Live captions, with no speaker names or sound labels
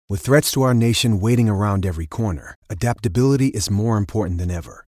With threats to our nation waiting around every corner, adaptability is more important than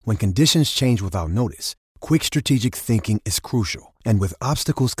ever. When conditions change without notice, quick strategic thinking is crucial. And with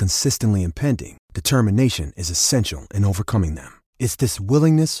obstacles consistently impending, determination is essential in overcoming them. It's this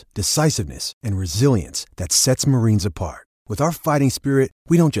willingness, decisiveness, and resilience that sets Marines apart. With our fighting spirit,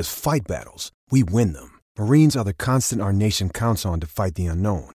 we don't just fight battles, we win them. Marines are the constant our nation counts on to fight the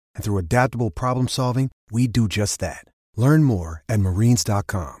unknown. And through adaptable problem solving, we do just that. Learn more at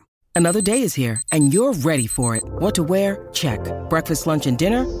marines.com. Another day is here, and you're ready for it. What to wear? Check. Breakfast, lunch, and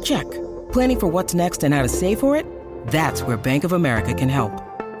dinner? Check. Planning for what's next and how to save for it? That's where Bank of America can help.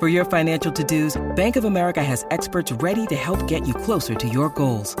 For your financial to-dos, Bank of America has experts ready to help get you closer to your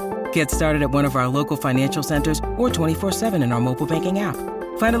goals. Get started at one of our local financial centers or 24/7 in our mobile banking app.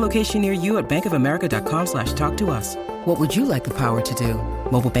 Find a location near you at bankofamerica.com/talktous. What would you like the power to do?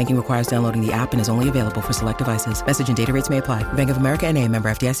 Mobile banking requires downloading the app and is only available for select devices. Message and data rates may apply. Bank of America N.A., member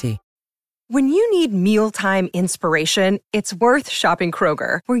FDIC. When you need mealtime inspiration, it's worth shopping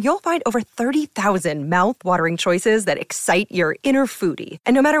Kroger, where you'll find over 30,000 mouth-watering choices that excite your inner foodie.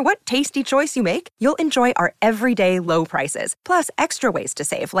 And no matter what tasty choice you make, you'll enjoy our everyday low prices, plus extra ways to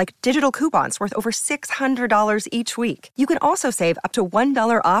save, like digital coupons worth over $600 each week. You can also save up to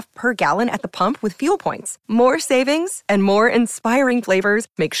 $1 off per gallon at the pump with fuel points. More savings and more inspiring flavors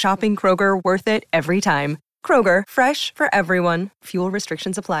make shopping Kroger worth it every time. Kroger, fresh for everyone. Fuel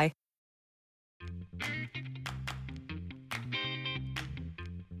restrictions apply.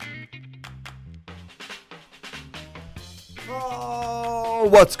 Oh,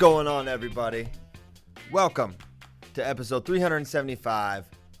 what's going on, everybody? Welcome to episode 375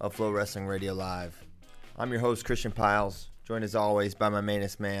 of Flow Wrestling Radio Live. I'm your host, Christian Piles, joined as always by my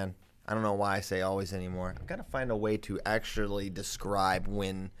mainest man. I don't know why I say always anymore. I've got to find a way to actually describe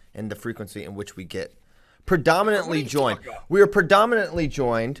when and the frequency in which we get predominantly joined. We are predominantly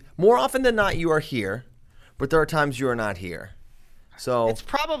joined. More often than not, you are here, but there are times you are not here. So it's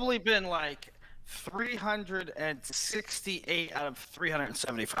probably been like 368 out of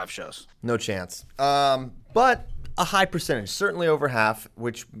 375 shows. No chance. But a high percentage, certainly over half,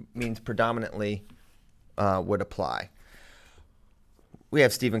 which means predominantly would apply. We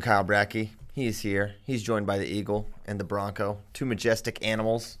have Stephen Kyle Brackey. He is here. He's joined by the Eagle and the Bronco, two majestic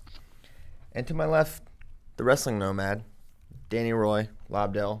animals. And to my left, the Wrestling Nomad, Danny Roy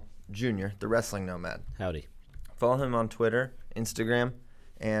Lobdell Jr., the Wrestling Nomad. Howdy. Follow him on Twitter, Instagram,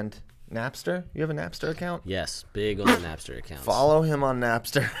 and Napster. You have a Napster account? Yes, big on the Napster account. Follow him on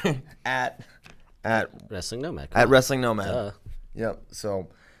Napster at Wrestling Nomad. At Wrestling Nomad. Duh. Yep. So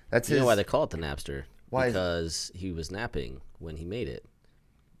that's you his. know why they call it the Napster? Why? Because he was napping when he made it.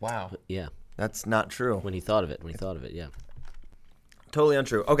 Wow. Yeah. That's not true. When he thought of it. Yeah. Totally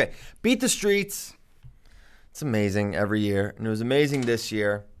untrue. Okay. Beat the Streets. It's amazing every year, and it was amazing this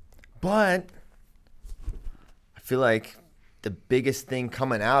year. But I feel like the biggest thing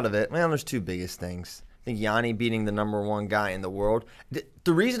coming out of it, well, there's two biggest things. I think Yanni beating the number one guy in the world.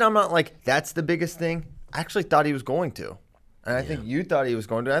 The reason I'm not like, that's the biggest thing, I actually thought he was going to. And I think you thought he was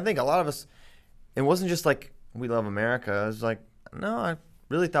going to. I think a lot of us, it wasn't just like, we love America. I was like, no, I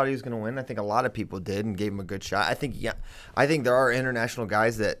really thought he was going to win. I think a lot of people did and gave him a good shot. I think there are international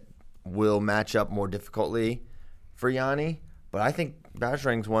guys that will match up more difficultly for Yanni. But I think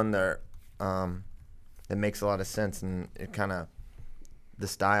Bajaring's one there that makes a lot of sense, and it kind of, the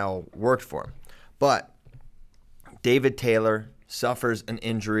style worked for him. But David Taylor suffers an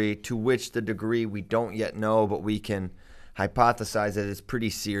injury to which the degree we don't yet know, but we can hypothesize that it's pretty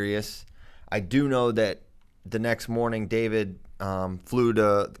serious. I do know that the next morning David flew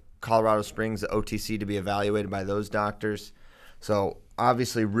to Colorado Springs, the OTC, to be evaluated by those doctors. So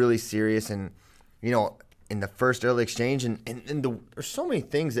obviously really serious, and in the first early exchange, and there's so many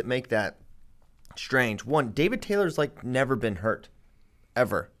things that make that strange. One, David Taylor's like never been hurt,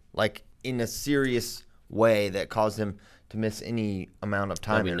 ever, like in a serious way that caused him to miss any amount of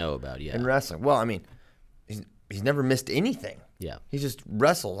time. That we know about, in wrestling. Well, I mean, he's never missed anything. Yeah, he's just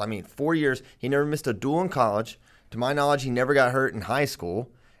wrestled. I mean, 4 years. He never missed a duel in college. To my knowledge, he never got hurt in high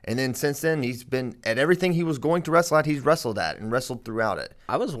school. And then since then, he's been at everything he was going to wrestle at. He's wrestled at and wrestled throughout it.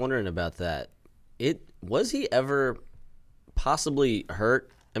 I was wondering about that. Was he ever possibly hurt?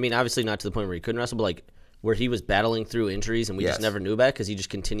 I mean, obviously not to the point where he couldn't wrestle, but like where he was battling through injuries and we just never knew about it because he just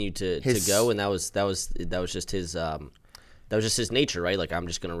continued to go, and that was just his nature, right? Like, I'm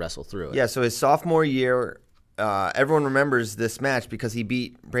just going to wrestle through it. Yeah. So his sophomore year, everyone remembers this match because he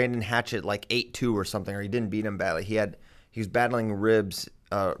beat Brandon Hatchett like 8-2 or something, or he didn't beat him badly. He was battling rib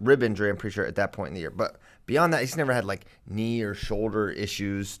injury, I'm pretty sure, at that point in the year. But beyond that, he's never had like knee or shoulder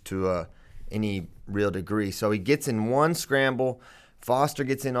issues to any real degree. So he gets in one scramble, Foster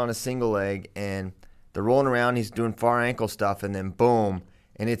gets in on a single leg, and they're rolling around. He's doing far ankle stuff, and then boom,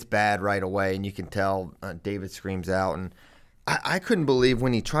 and it's bad right away. And you can tell David screams out. And I couldn't believe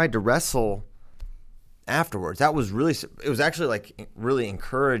when he tried to wrestle afterwards. It was actually like really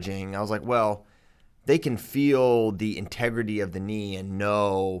encouraging. I was like, well, they can feel the integrity of the knee and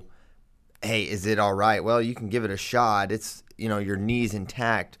know, hey, is it all right? Well, you can give it a shot. It's, your knee's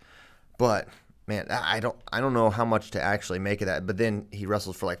intact. But man, I don't know how much to actually make of that. But then he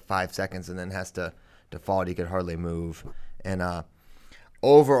wrestles for like 5 seconds and then has to fall. He could hardly move. And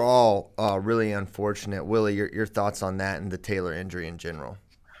overall, really unfortunate. Willie, your thoughts on that and the Taylor injury in general?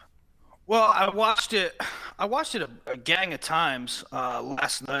 Well, I watched it a gang of times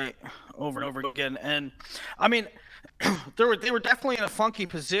last night, over and over again, and I mean, they were definitely in a funky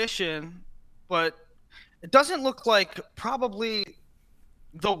position, but it doesn't look like probably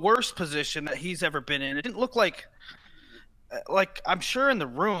the worst position that he's ever been in. It didn't look like I'm sure in the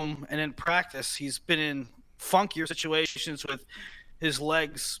room and in practice he's been in funkier situations with his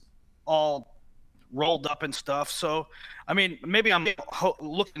legs all rolled up and stuff. So, I mean, maybe I'm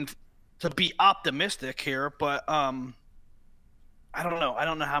looking to be optimistic here, but I don't know. I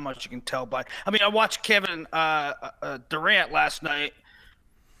don't know how much you can tell by. I mean, I watched Kevin Durant last night.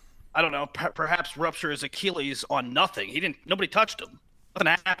 I don't know. Perhaps rupture his Achilles on nothing. Nobody touched him.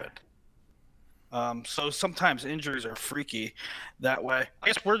 Nothing happened. So sometimes injuries are freaky that way. I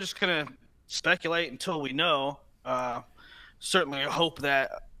guess we're just gonna speculate until we know. Certainly, I hope that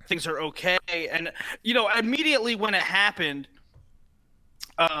things are okay. And immediately when it happened,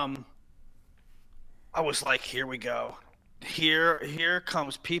 I was like, here we go. Here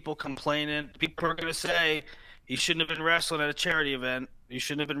comes people complaining. People are going to say he shouldn't have been wrestling at a charity event. He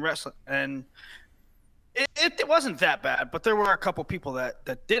shouldn't have been wrestling. And it wasn't that bad, but there were a couple people that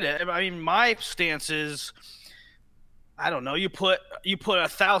did it. I mean, my stance is, I don't know, you put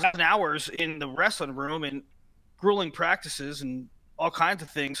 1,000 hours in the wrestling room and grueling practices and all kinds of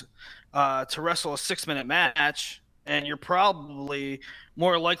things to wrestle a 6-minute match, and you're probably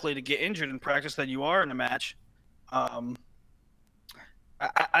more likely to get injured in practice than you are in a match. I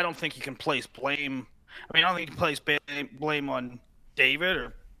don't think you can place blame. I mean, I don't think you can place blame on David,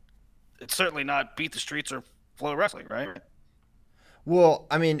 or it's certainly not Beat the Streets or Flow Wrestling, right? Well,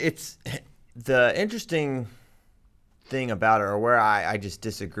 I mean, it's the interesting thing about it, or where I just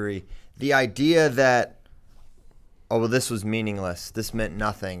disagree. The idea that, this was meaningless, this meant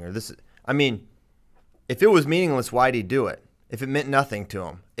nothing, or this, I mean, if it was meaningless, why'd he do it? If it meant nothing to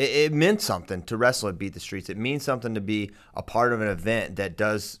him, it meant something to wrestle at Beat the Streets. It means something to be a part of an event that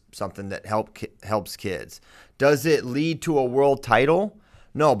does something that helps kids. Does it lead to a world title?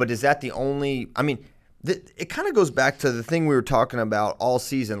 No, but is that the only? I mean, it kind of goes back to the thing we were talking about all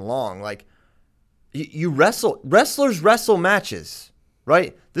season long. Like, wrestlers wrestle matches,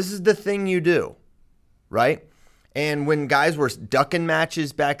 right? This is the thing you do, right? And when guys were ducking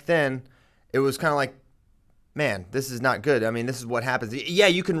matches back then, it was kind of like, man, this is not good. I mean, this is what happens. Yeah,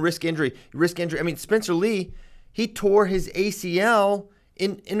 you can risk injury. I mean, Spencer Lee, he tore his ACL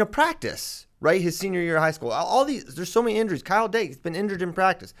in a practice, right? His senior year of high school. All these, there's so many injuries. Kyle Dake's been injured in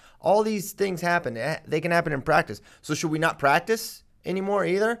practice. All these things happen. They can happen in practice. So should we not practice anymore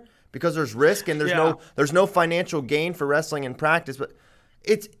either? Because there's risk and there's no financial gain for wrestling in practice. But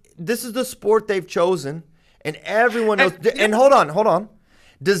this is the sport they've chosen, and everyone knows. And hold on.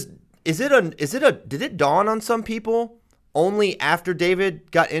 Did it dawn on some people only after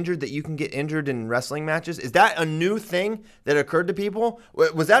David got injured that you can get injured in wrestling matches? Is that a new thing that occurred to people?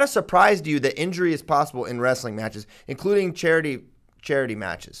 Was that a surprise to you that injury is possible in wrestling matches, including charity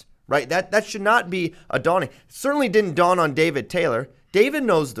matches? Right? That should not be a dawning. It certainly didn't dawn on David Taylor. David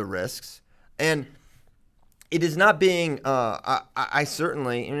knows the risks, and it is not being. I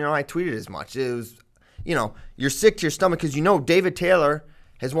certainly, I tweeted as much. It was, you're sick to your stomach because David Taylor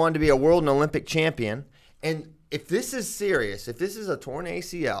has wanted to be a world and Olympic champion. And if this is serious, if this is a torn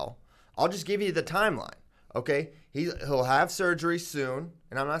ACL, I'll just give you the timeline, okay? He'll have surgery soon,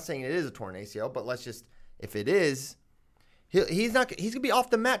 and I'm not saying it is a torn ACL, but if it is, he's going to be off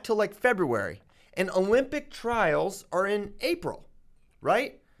the mat till like February. And Olympic trials are in April,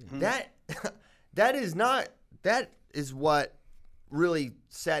 right? Mm-hmm. That is what really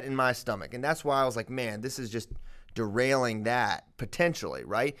sat in my stomach. And that's why I was like, man, this is just derailing that potentially,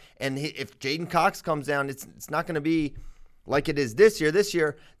 right? And if Jaden Cox comes down, it's not going to be like it is this year. This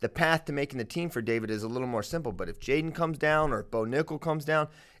year, the path to making the team for David is a little more simple. But if Jaden comes down or if Bo Nickel comes down,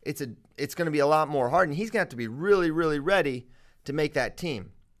 it's going to be a lot more hard, and he's going to have to be really, really ready to make that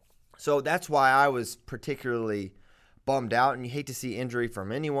team. So that's why I was particularly bummed out, and you hate to see injury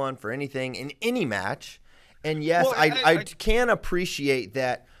from anyone for anything in any match. And yes, Well, I can appreciate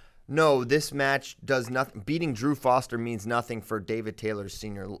that. No, this match does nothing. Beating Drew Foster means nothing for David Taylor's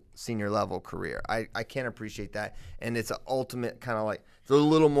senior level career. I can appreciate that, and it's an ultimate kind of like, it's a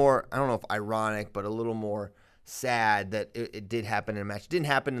little more, I don't know if ironic, but a little more sad that it did happen in a match. It didn't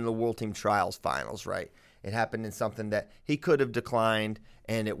happen in the World Team Trials finals, right? It happened in something that he could have declined,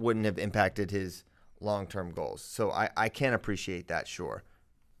 and it wouldn't have impacted his long-term goals. So I can appreciate that, sure.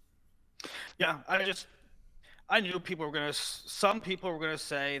 Yeah, I knew some people were gonna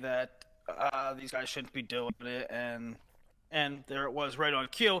say that these guys shouldn't be doing it, and there it was right on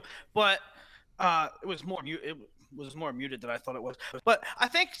cue. But it was more muted than I thought it was. But I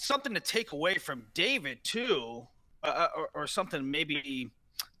think something to take away from David too, or something maybe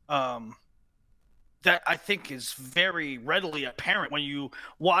that I think is very readily apparent when you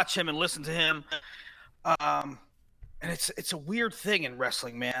watch him and listen to him. And it's a weird thing in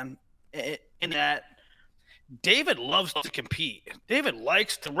wrestling, man, in that David loves to compete. David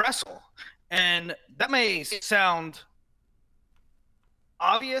likes to wrestle. And that may sound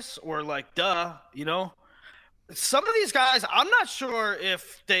obvious or like, duh, you know? Some of these guys, I'm not sure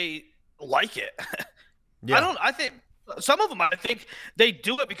if they like it. Yeah. I think some of them, I think they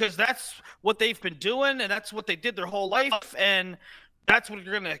do it because that's what they've been doing and that's what they did their whole life. And that's what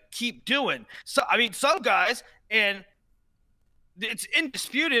you're going to keep doing. So, I mean, some guys, and it's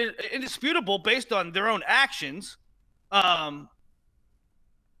indisputable based on their own actions. I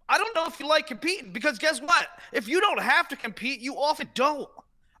don't know if you like competing because guess what? If you don't have to compete, you often don't.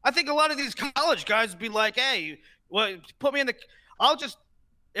 I think a lot of these college guys would be like, hey, well, put me in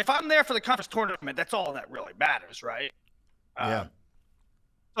if I'm there for the conference tournament, that's all that really matters, right? Yeah.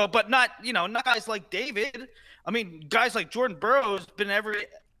 So, but not guys like David. I mean, guys like Jordan Burroughs been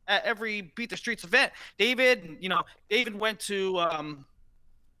at every Beat the Streets event. David went to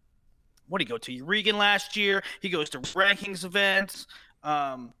what did he go to? Regan last year. He goes to rankings events.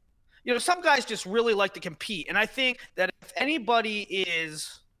 Some guys just really like to compete, and I think that if anybody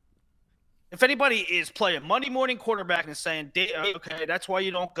is playing Monday morning quarterback and saying, okay, that's why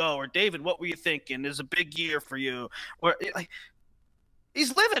you don't go, or David, what were you thinking? There's a big year for you, or like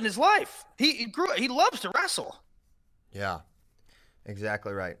he's living his life. He loves to wrestle. Yeah.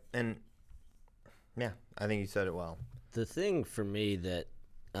 Exactly right. And, yeah, I think you said it well. The thing for me that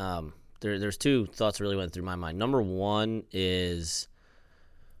there's two thoughts that really went through my mind. Number one is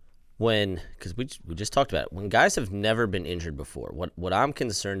because we just talked about it, when guys have never been injured before, what I'm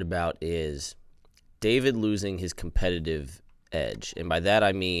concerned about is David losing his competitive edge. And by that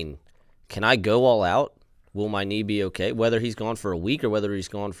I mean, can I go all out? Will my knee be okay? Whether he's gone for a week or whether he's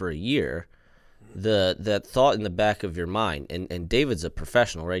gone for a year, that thought in the back of your mind, and David's a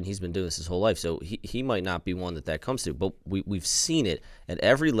professional, right? And he's been doing this his whole life, so he might not be one that comes to. But we've seen it at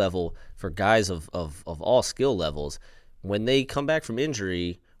every level for guys of all skill levels. When they come back from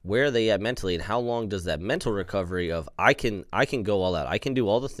injury, where are they at mentally, and how long does that mental recovery of I can go all out, I can do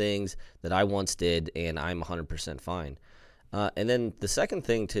all the things that I once did, and I'm 100% fine. And then the second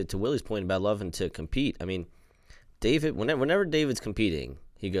thing to Willie's point about loving to compete, I mean, David, whenever David's competing,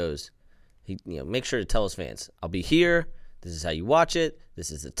 he goes, make sure to tell his fans, I'll be here. This is how you watch it.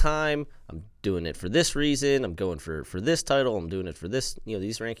 This is the time. I'm doing it for this reason. I'm going for this title. I'm doing it for this,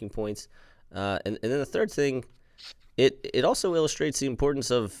 these ranking points. And then the third thing, it also illustrates the importance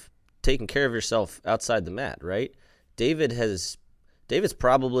of taking care of yourself outside the mat, right? David's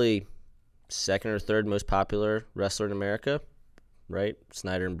probably second or third most popular wrestler in America, right?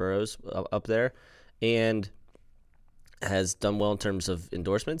 Snyder and Burroughs up there, and has done well in terms of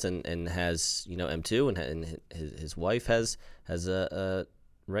endorsements and has M2 and his wife has a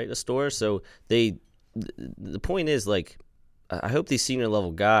store. So the point is, like, I hope these senior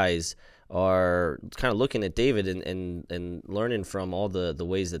level guys are kind of looking at David and learning from all the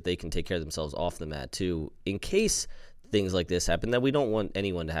ways that they can take care of themselves off the mat too, in case things like this happen that we don't want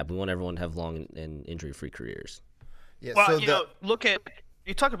anyone to happen. We want everyone to have long and injury-free careers. Yeah. Well, So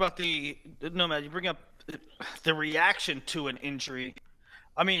you talk about the Nomad. You bring up the reaction to an injury.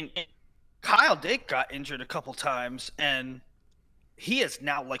 I mean, Kyle Dake got injured a couple times, and he is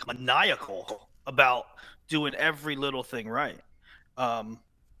now like maniacal about doing every little thing right.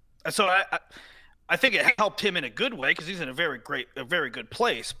 So I think it helped him in a good way because he's in a very good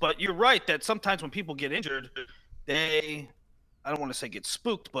place. But you're right that sometimes when people get injured, I don't want to say get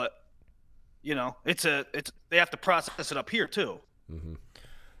spooked, but they have to process it up here too. Mm-hmm.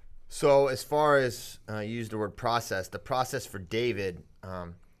 So as far as you used the word process, the process for David,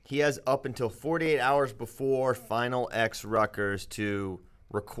 he has up until 48 hours before Final X Rutgers to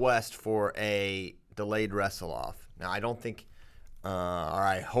request for a delayed wrestle off. Now, I don't think, or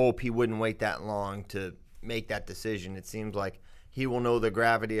I hope he wouldn't wait that long to make that decision. It seems like he will know the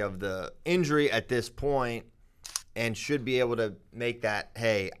gravity of the injury at this point and should be able to make that,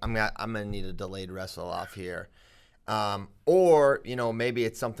 hey, I'm gonna need a delayed wrestle off here. Or, maybe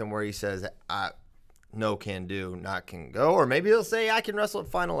it's something where he says, no can do, not can go. Or maybe he'll say, I can wrestle at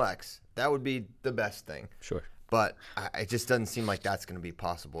Final X. That would be the best thing. Sure. But it just doesn't seem like that's going to be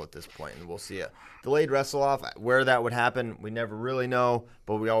possible at this point. And we'll see a delayed wrestle off. Where that would happen, we never really know.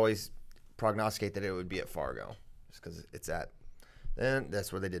 But we always prognosticate that it would be at Fargo. Just because it's at. Then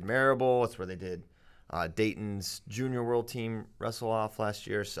that's where they did Marable. That's where they did Dayton's junior world team wrestle off last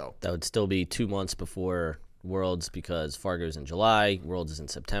year. So that would still be 2 months before Worlds because Fargo's in July, Worlds is in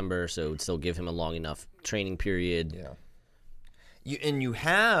September, so it would still give him a long enough training period. Yeah. You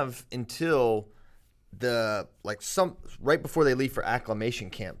have until right before they leave for acclimation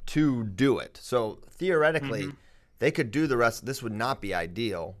camp to do it. So theoretically, they could do the rest. This would not be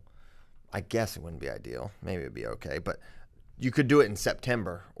ideal. I guess it wouldn't be ideal. Maybe it'd be okay, but you could do it in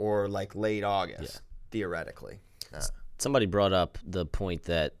September or late August, theoretically. Somebody brought up the point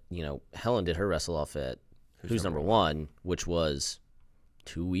that, Helen did her wrestle off at Who's Number One, which was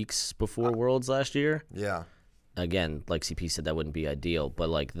 2 weeks before Worlds last year. Yeah. Again, like CP said, that wouldn't be ideal,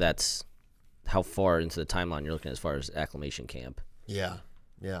 but that's how far into the timeline you're looking as far as acclimation camp. Yeah.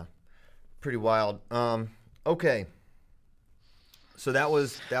 Pretty wild. Okay. So that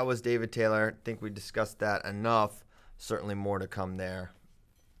was David Taylor. I think we discussed that enough. Certainly more to come there.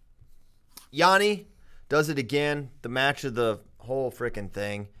 Yanni does it again. The match of the whole freaking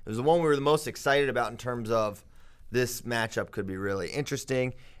thing. It was the one we were the most excited about in terms of this matchup could be really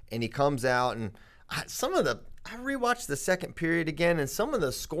interesting. And he comes out and I rewatched the second period again, and some of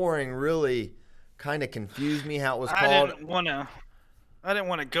the scoring really kind of confused me how it was called. I didn't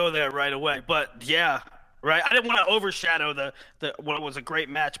want to go there right away, but yeah, right. I didn't want to overshadow the what was a great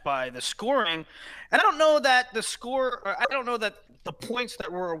match by the scoring. And I don't know that the points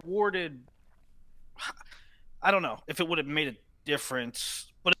that were awarded, I don't know if it would have made a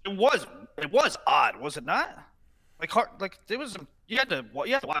difference, but it was odd, was it not? There was you had to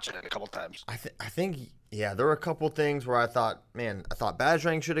watch it a couple times. I think there were a couple things where I thought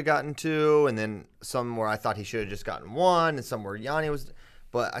Bajrang should have gotten 2, and then some where I thought he should have just gotten 1, and some where Yanni was,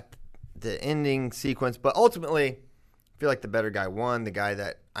 the ending sequence. But ultimately, I feel like the better guy won. The guy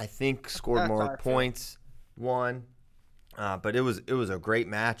that I think scored more points won. But it was a great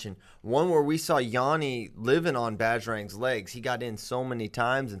match, and one where we saw Yanni living on Bajrang's legs. He got in so many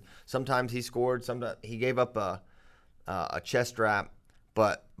times, and sometimes he scored. Sometimes he gave up a chest wrap,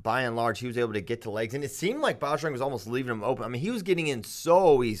 but by and large, he was able to get to legs. And it seemed like Bajrang was almost leaving him open. I mean, he was getting in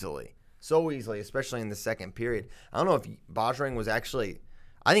so easily, especially in the second period. I don't know if Bajrang was actually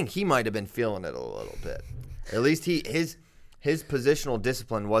 – I think he might have been feeling it a little bit. At least his positional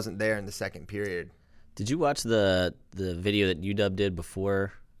discipline wasn't there in the second period. Did you watch the video that UW did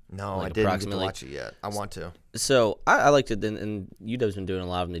before? No, I didn't get to watch it yet. I want to. So I liked it, and UW's been doing a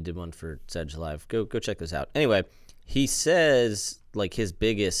lot of them. They did one for Sedge Live. Go check this out. Anyway, he says his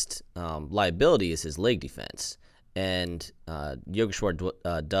biggest liability is his leg defense. And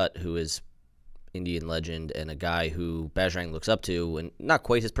Yogeshwar Dutt, who is Indian legend and a guy who Bajrang looks up to, and not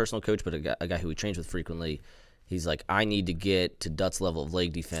quite his personal coach, but a guy who he trains with frequently, he's like, I need to get to Dutt's level of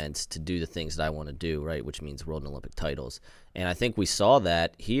leg defense to do the things that I want to do, right, which means world and Olympic titles. And I think we saw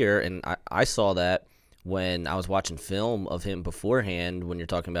that here, and I saw that when I was watching film of him beforehand when you're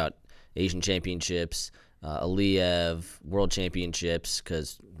talking about Asian championships, Aliyev, world championships,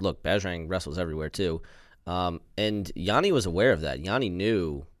 because, look, Bajrang wrestles everywhere too. And Yanni was aware of that. Yanni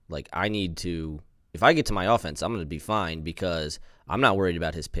knew, I need to, if I get to my offense, I'm going to be fine because I'm not worried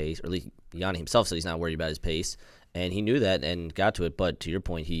about his pace, or at least Yanni himself said he's not worried about his pace, and he knew that and got to it. But to your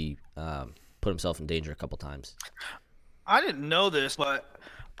point, he put himself in danger a couple times. I didn't know this, but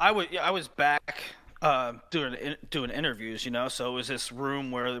I was back doing interviews, so it was this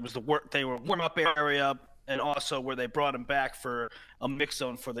room where it was they were warm-up area, and also where they brought him back for a mix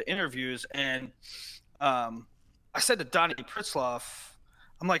zone for the interviews. And I said to Donnie Pritzloff,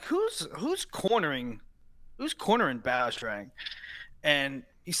 I'm like, who's cornering Bajrang? And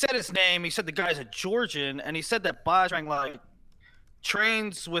he said his name. He said the guy's a Georgian, and he said that Bajrang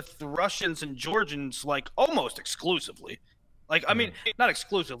trains with the Russians and Georgians almost exclusively. I mean, not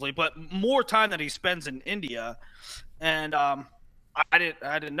exclusively, but more time than he spends in India. And I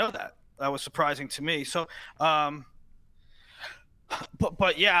didn't know that. That was surprising to me. So, but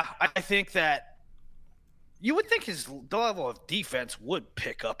yeah, I think that you would think the level of defense would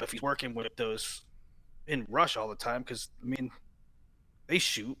pick up if he's working with those in Russia all the time, because I mean, they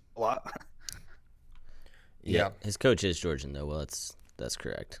shoot a lot. Yeah, his coach is Georgian though. Well, that's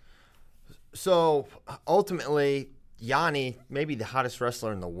correct. So ultimately, Yanni may be the hottest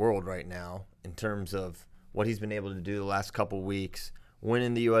wrestler in the world right now in terms of what he's been able to do the last couple weeks,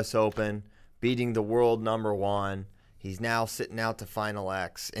 winning the U.S. Open, beating the world number one. He's now sitting out to Final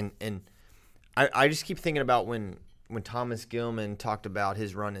X. And I just keep thinking about when Thomas Gilman talked about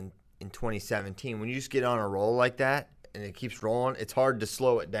his run in 2017. When you just get on a roll like that and it keeps rolling, it's hard to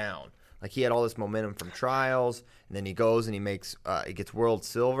slow it down. Like he had all this momentum from trials, and then he goes and he gets world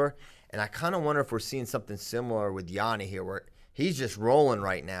silver. And I kind of wonder if we're seeing something similar with Yanni here, where he's just rolling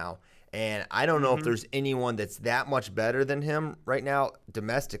right now. And I don't know if there's anyone that's that much better than him right now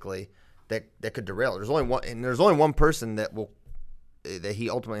domestically that could derail. There's only one person that he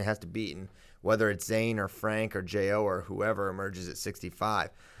ultimately has to beat, and whether it's Zane or Frank or Jo or whoever emerges at 65,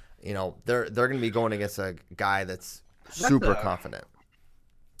 they're going to be going against a guy that's super confident.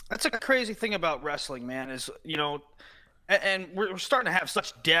 That's a crazy thing about wrestling, man. Is and we're starting to have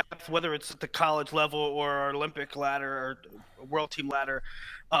such depth, whether it's at the college level or our Olympic ladder or world team ladder.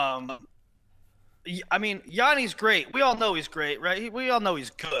 I mean, Yanni's great. We all know he's great, right? We all know he's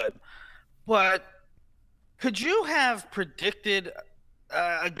good. But could you have predicted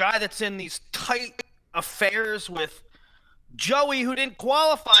a guy that's in these tight affairs with Joey, who didn't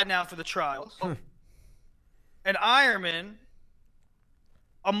qualify now for the trials, and Ironman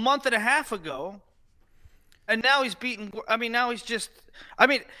a month and a half ago, and now he's beaten? I mean, now he's just. I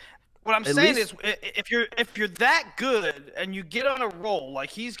mean, what I'm saying is, if you're that good and you get on a roll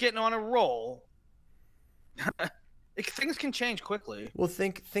like he's getting on a roll, things can change quickly. Well,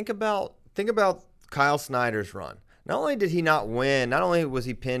 think about Kyle Snyder's run. Not only did he not win, not only was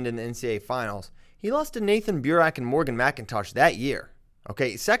he pinned in the NCAA finals, he lost to Nathan Burak and Morgan McIntosh that year.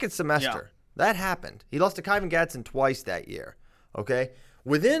 Okay, second semester. Yeah. That happened. He lost to Kyvan Gadsden twice that year. Okay,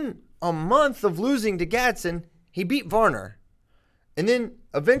 within a month of losing to Gadsden, he beat Varner. And then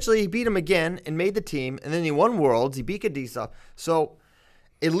eventually he beat him again and made the team. And then he won Worlds. He beat Kadisov. So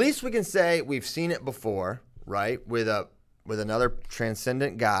at least we can say we've seen it before, right, with another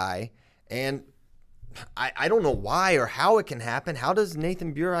transcendent guy. And I don't know why or how it can happen. How does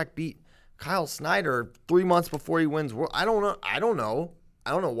Nathan Burak beat Kyle Snyder 3 months before he wins World? I don't know. I don't know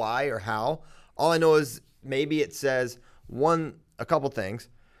why or how. All I know is maybe it says a couple things.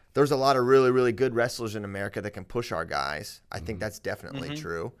 There's a lot of really, really good wrestlers in America that can push our guys. I think that's definitely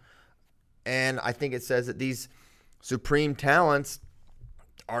true. And I think it says that these supreme talents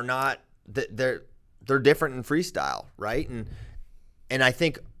are not they're different in freestyle, right? And I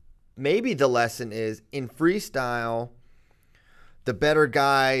think maybe the lesson is in freestyle, the better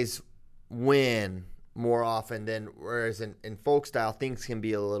guys win more often than whereas in folk style things can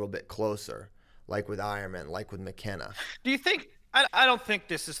be a little bit closer, like with Ironman, like with McKenna. Do you think? I don't think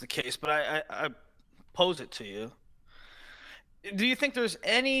this is the case, but I pose it to you. Do you think there's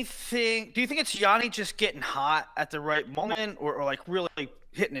anything? Do you think it's Yanni just getting hot at the right moment, or like really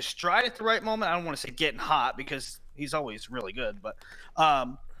hitting his stride at the right moment? I don't want to say getting hot because he's always really good, but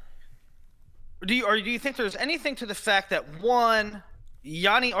do you think there's anything to the fact that one,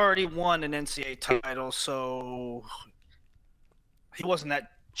 Yanni already won an NCAA title, so he wasn't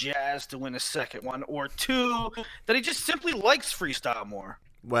that jazzed to win a second one, or two, that he just simply likes freestyle more?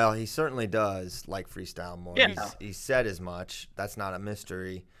 Well, he certainly does like freestyle more. Yeah. He's said as much. That's not a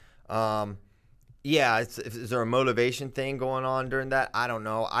mystery. Yeah, is there a motivation thing going on during that? I don't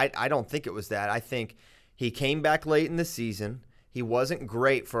know. I don't think it was that. I think he came back late in the season. He wasn't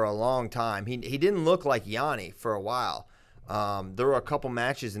great for a long time. He didn't look like Yanni for a while. There were a couple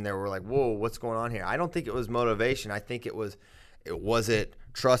matches in there where we're like, whoa, what's going on here? I don't think it was motivation. I think it was it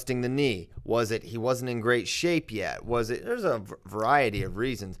trusting the knee? Was it he wasn't in great shape yet? Was it? There's a variety of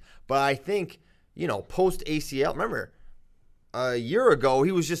reasons. But I think, post ACL, remember, a year ago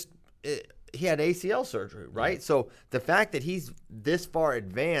he was just he had ACL surgery, right? Yeah. So the fact that he's this far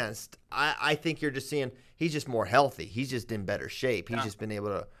advanced, I think you're just seeing he's just more healthy. He's just in better shape. He's just been able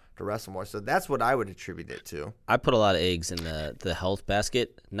to wrestle more. So that's what I would attribute it to. I put a lot of eggs in the health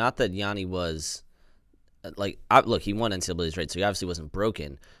basket. Not that Yanni was look, he won NCAAs, right? So he obviously wasn't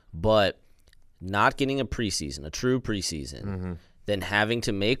broken, but not getting a true preseason, then having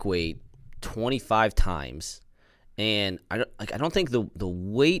to make weight 25 times. And I don't think the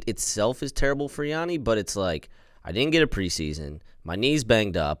weight itself is terrible for Yanni, but it's like, I didn't get a preseason. My knee's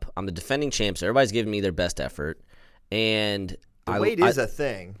banged up. I'm the defending champ, so everybody's giving me their best effort. And the weight is a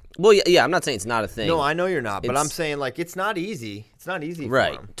thing. Well, yeah, I'm not saying it's not a thing. No, I know you're not, but I'm saying it's not easy. It's not easy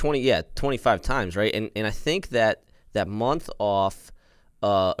right. for him. 25 times, right? And I think that month off,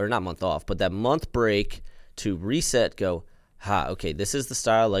 or not month off, but that month break to reset, go, okay, this is the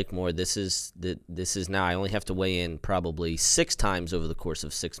style I like more. This is now I only have to weigh in probably 6 times over the course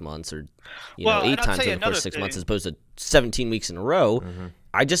of 6 months, or 8 times over the course of 6 months, as opposed to 17 weeks in a row. Mm-hmm.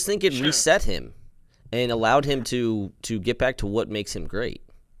 I just think it reset him and allowed him to get back to what makes him great.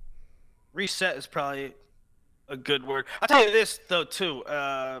 Reset is probably a good word. I'll tell you this though too.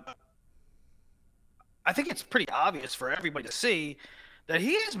 I think it's pretty obvious for everybody to see that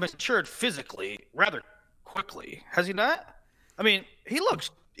he has matured physically rather quickly. Has he not? I mean, he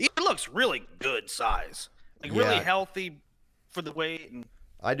looks really good size, like really healthy for the weight. And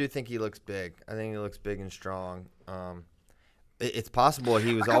I do think he looks big. I think he looks big and strong. It's possible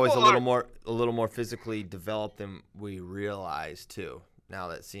he was always a little more physically developed than we realized too. Now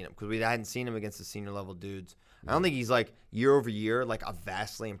that seen him, because we hadn't seen him against the senior level dudes. I don't think he's like year over year like a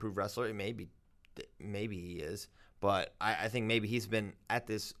vastly improved wrestler. Maybe he is. But I think maybe he's been at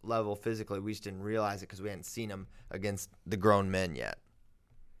this level physically. We just didn't realize it because we hadn't seen him against the grown men yet.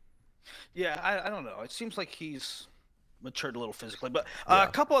 Yeah, I don't know. It seems like he's matured a little physically. But a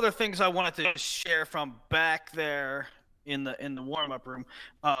couple other things I wanted to share from back there in the warm-up room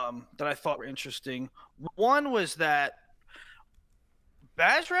that I thought were interesting. One was that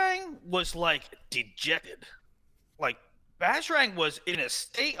Bajrang was like dejected. Like Bajrang was in a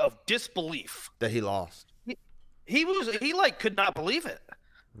state of disbelief that he lost. He could not believe it.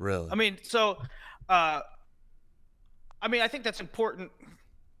 Really? I mean, so, I think that's important.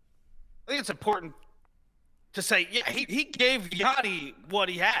 I think it's important to say, yeah, he gave Yanni what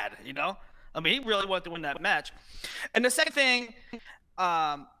he had, I mean, he really wanted to win that match. And the second thing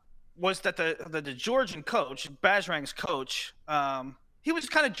was that the Georgian coach, Bajrang's coach, he was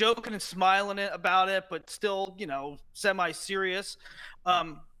kind of joking and smiling about it, but still, semi-serious.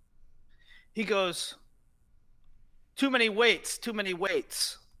 He goes, too many weights.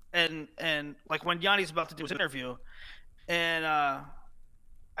 And like when Yanni's about to do his interview, and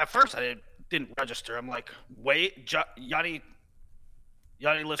at first I didn't register. I'm like, wait, Yanni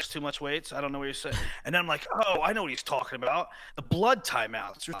lifts too much weights. I don't know what you're saying. And then I'm like, oh, I know what he's talking about. The blood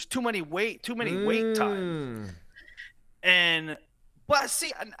timeouts. There's too many weight time. But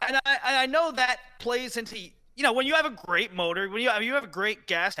see, and I know that plays into, when you have a great motor, when you have a great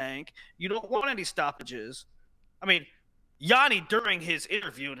gas tank, you don't want any stoppages. I mean, Yanni during his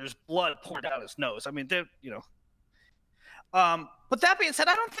interview, there's blood pouring down his nose. I mean, but that being said,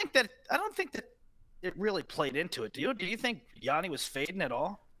 I don't think that it really played into it. Do you? Do you think Yanni was fading at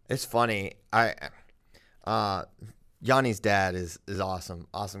all? It's funny. Yanni's dad is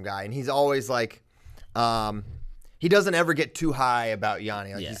awesome guy, and he's always like, he doesn't ever get too high about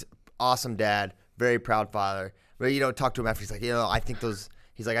Yanni. Like he's awesome dad, very proud father. But talk to him after. He's like, I think those.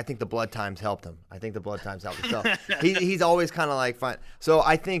 He's like, I think the blood times helped him. So he's always kind of like fine. So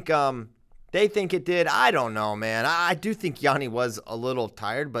I think they think it did. I don't know, man. I do think Yanni was a little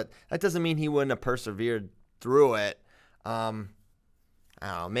tired, but that doesn't mean he wouldn't have persevered through it. I don't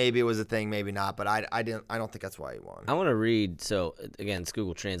know. Maybe it was a thing, maybe not. But I don't think that's why he won. I want to read. So again, it's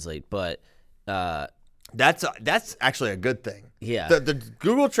Google Translate, but that's actually a good thing. Yeah. The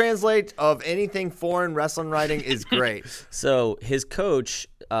Google Translate of anything foreign wrestling writing is great. So his coach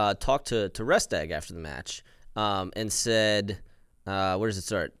talked to Restag after the match and said, where does it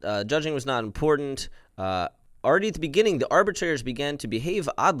start? Judging was not important. Already at the beginning, the arbitrators began to behave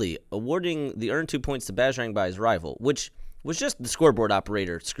oddly, awarding the earned 2 points to Bajrang by his rival, which was just the scoreboard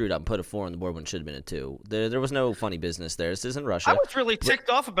operator screwed up and put a 4 on the board when it should have been a 2. There was no funny business there. This isn't Russia. I was really ticked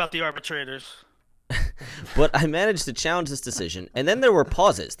off about the arbitrators. But I managed to challenge this decision, and then there were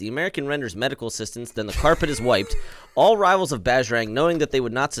pauses. The American renders medical assistance, then the carpet is wiped. All rivals of Bajrang, knowing that they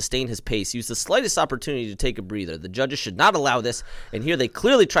would not sustain his pace, used the slightest opportunity to take a breather. The judges should not allow this, and here they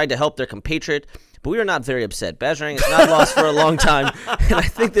clearly tried to help their compatriot, but we are not very upset. Bajrang has not lost for a long time, and I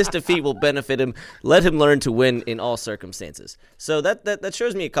think this defeat will benefit him. Let him learn to win in all circumstances. So that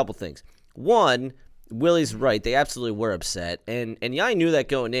shows me a couple things. One, Willie's right. They absolutely were upset, and Yanni knew that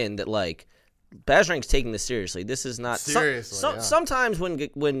going in, that like, Bajrang's taking this seriously. This is not seriously. Sometimes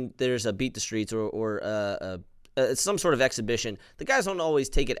when there's a beat the streets or some sort of exhibition, the guys don't always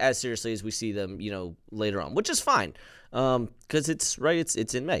take it as seriously as we see them, later on, which is fine, because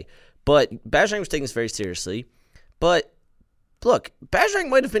it's in May. But Bajrang was taking this very seriously. But look, Bajrang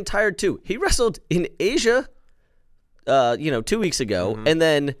might have been tired too. He wrestled in Asia, 2 weeks ago, and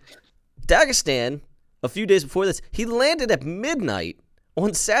then Dagestan a few days before this. He landed at midnight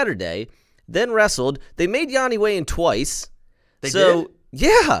on Saturday. Then wrestled. They made Yanni weigh in twice. They did?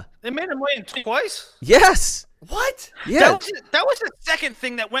 Yeah. They made him weigh in twice? Yes. What? Yeah. That was the second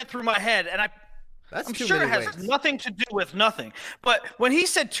thing that went through my head, and I'm sure it has nothing to do with nothing. But when he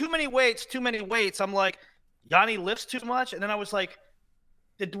said too many weights, I'm like, Yanni lifts too much, and then I was like,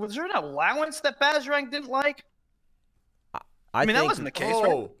 was there an allowance that Bajrang didn't like? I mean, that wasn't the case.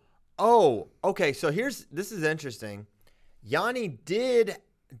 Okay. So this is interesting. Yanni did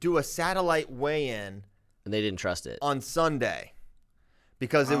do a satellite weigh-in, and they didn't trust it on Sunday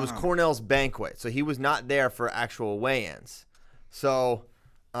because it was Cornell's banquet, so he was not there for actual weigh-ins. So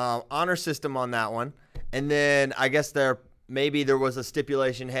honor system on that one, and then I guess there was a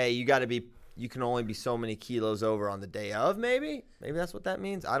stipulation. Hey, you can only be so many kilos over on the day of. Maybe that's what that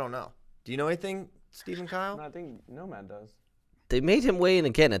means. I don't know. Do you know anything, Stephen Kyle? No, I think Nomad does. They made him weigh in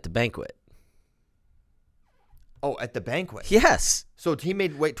again at the banquet. Oh, at the banquet? Yes. So he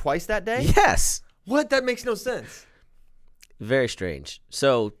made weight twice that day? Yes. What? That makes no sense. Very strange.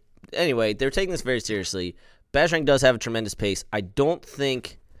 So, anyway, they're taking this very seriously. Bajrang does have a tremendous pace. I don't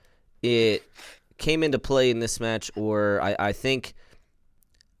think it came into play in this match, or I think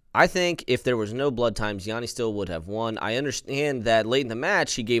if there was no blood times, Yanni still would have won. I understand that late in the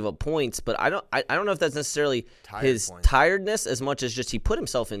match he gave up points, but I don't know if that's necessarily tiredness as much as just he put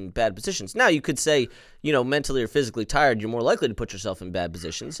himself in bad positions. Now you could say, mentally or physically tired, you're more likely to put yourself in bad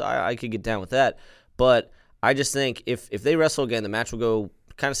positions. So I could get down with that, but I just think if they wrestle again, the match will go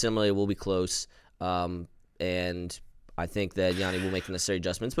kind of similarly. It will be close, and I think that Yanni will make the necessary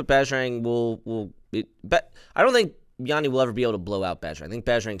adjustments, but Bajrang will. But I don't think Yanni will ever be able to blow out Bajrang. I think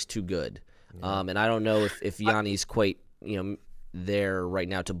Bajrang's too good. Yeah. And I don't know if Yanni's quite, there right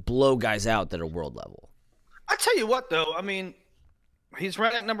now to blow guys out that are world level. I tell you what, though. I mean, he's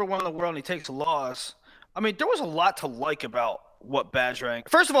ranked at number 1 in the world and he takes a loss. I mean, there was a lot to like about what Bajrang.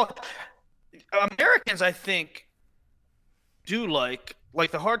 First of all, Americans, I think, do like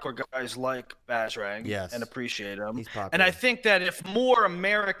the hardcore guys like Bajrang and appreciate him. He's popular. And I think that if more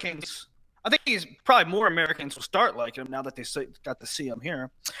Americans – I think he's probably more Americans will start liking him now that they got to see him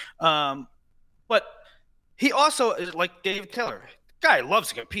here. But he also is like Dave Taylor. The guy loves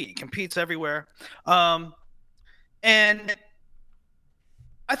to compete. He competes everywhere. And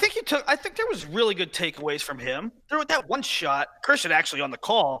I think there was really good takeaways from him. There was that one shot, Christian actually on the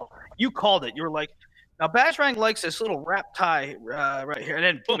call, you called it. You were like, now Bajrang likes this little wrap tie right here, and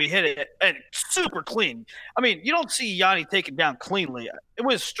then boom, he hit it, and super clean. I mean, you don't see Yanni taken down cleanly. It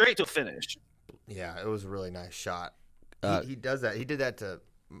was straight to finish. Yeah, it was a really nice shot. He does that. He does that to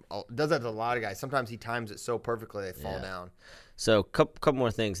a lot of guys. Sometimes he times it so perfectly they fall down. So couple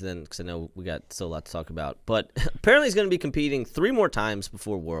more things then, because I know we got still a lot to talk about. But apparently he's going to be competing 3 more times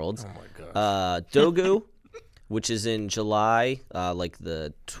before Worlds. Oh my gosh. Dogu, which is in July, like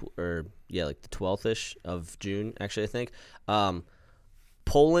the 12th-ish of June, actually, I think.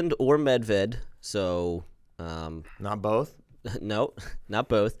 Poland or Medved, so... not both? No, not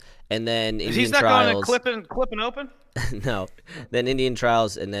both. And then Indian He's not Trials. going to clip and open? No. Then Indian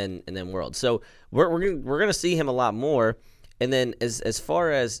Trials and then Worlds. So we're gonna see him a lot more. And then as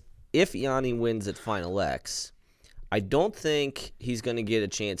far as if Yanni wins at Final X, I don't think he's going to get a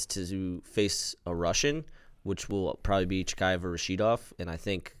chance to face a Russian, which will probably be Chikaev or Rashidov, and I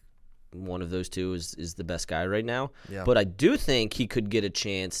think one of those two is the best guy right now. Yeah. But I do think he could get a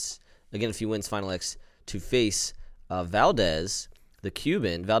chance, again, if he wins Final X, to face Valdez, the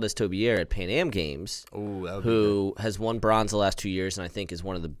Cuban, Valdez Tobier at Pan Am Games, who has won bronze the last 2 years, and I think is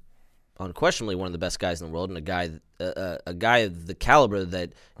unquestionably one of the best guys in the world, and a guy of the caliber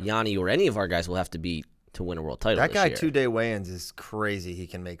that Yanni or any of our guys will have to beat to win a world title. That guy year. 2-day weigh-ins is crazy. He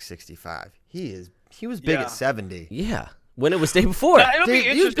can make 65. He was big at 70. Yeah, when it was day before.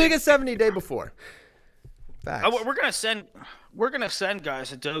 He was big at 70 day before. Facts. We're gonna send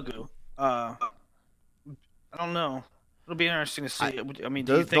guys at Dogu. I don't know. It'll be interesting to see. I mean,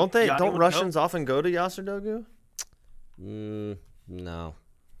 don't Russians often go to Yasser Dogu? No.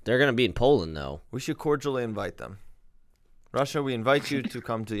 They're going to be in Poland, though. We should cordially invite them. Russia, we invite you to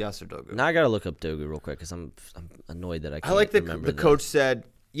come to Yasser Dogu. Now I got to look up Dogu real quick because I'm annoyed that I can't remember the coach said,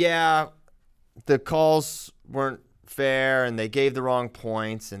 the calls weren't fair and they gave the wrong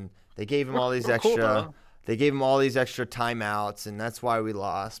points and they gave him all these extra timeouts and that's why we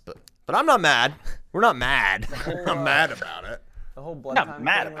lost. But I'm not mad. We're not mad. I'm mad about it. The whole blood time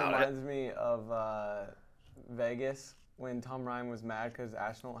thing reminds me of Vegas. When Tom Ryan was mad because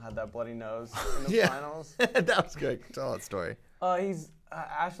Ashnell had that bloody nose in the finals. That was good. Tell that story.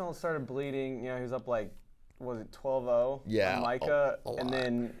 Ashnell started bleeding. He was up 12-0 on Micah. And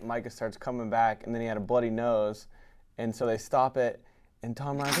then Micah starts coming back, and then he had a bloody nose. And so they stop it, and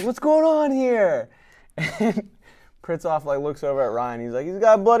Tom Ryan's like, what's going on here? And Pritzoff looks over at Ryan. He's like, he's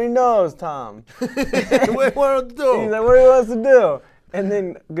got a bloody nose, Tom. What do you want to do? He's like, what do he wants to do? And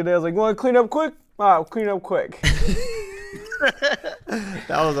then Goodell's like, you want to clean up quick? All right, we'll clean up quick. That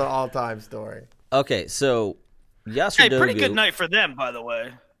was an all-time story. Okay, so Yasser Hey, pretty Dogu- good night for them, by the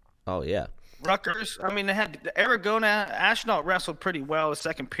way. Oh, yeah. Rutgers. I mean, they had Aragona. Ashnault wrestled pretty well the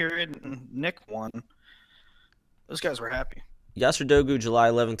second period, and Nick won. Those guys were happy. Yasser Dogu, July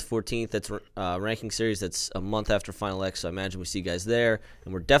 11th to 14th. That's ranking series. That's a month after Final X, so I imagine we see you guys there.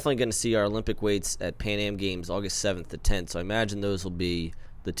 And we're definitely going to see our Olympic weights at Pan Am Games August 7th to 10th. So I imagine those will be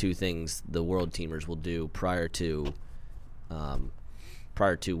the two things the world teamers will do prior to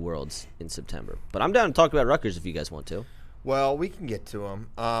Worlds in September. But I'm down to talk about Rutgers if you guys want to. Well, we can get to them.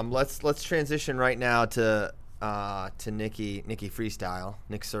 Let's transition right now to Nicky Freestyle.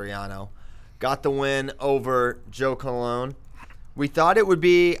 Nick Suriano got the win over Joe Colon. We thought it would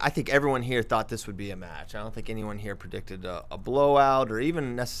be. I think everyone here thought this would be a match. I don't think anyone here predicted a blowout or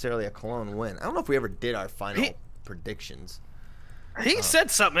even necessarily a Colon win. I don't know if we ever did our final predictions. He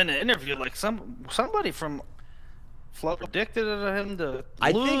said something in the interview, like somebody from Flow predicted him to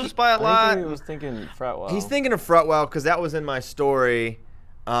lose by a lot. I think he was thinking Fretwell. He's thinking of Fretwell because that was in my story.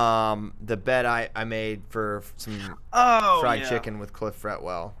 The bet I made for some fried chicken with Cliff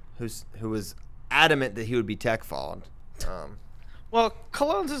Fretwell, who was adamant that he would be tech followed. Well,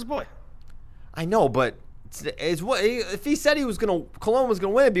 Cologne's his boy. I know, but if he said Colon was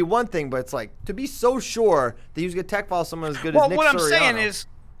gonna win, it'd be one thing. But it's like to be so sure that he was gonna tech follow someone as good as Nick Suriano. Well, what I'm saying is,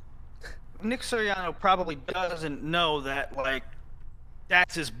 Nick Suriano probably doesn't know that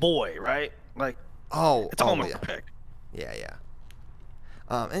that's his boy, right? Like, it's almost a pick. Yeah.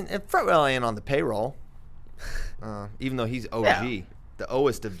 And Fretwell ain't on the payroll, even though he's OG, the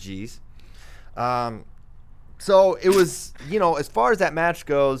Oest of G's. So it was, as far as that match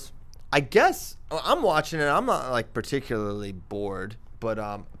goes, I guess I'm watching it. I'm not particularly bored, but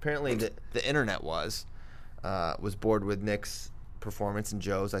apparently the internet was bored with Nick's performance and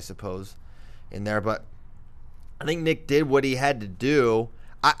Joe's, I suppose, in there. But I think Nick did what he had to do.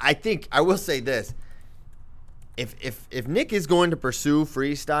 I think I will say this: if Nick is going to pursue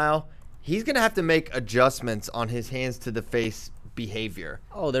freestyle, he's going to have to make adjustments on his hands to the face behavior.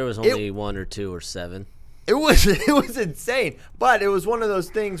 Oh, there was only 1 or 2 or 7. It was insane, but it was one of those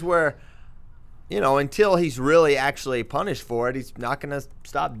things where, until he's really actually punished for it, he's not going to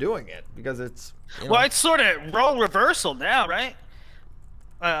stop doing it because it's. Well, it's sort of role reversal now, right?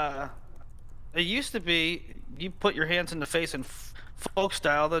 It used to be you put your hands in the face in folk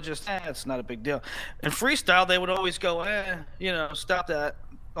style, they'll just, it's not a big deal. In freestyle, they would always go, stop that,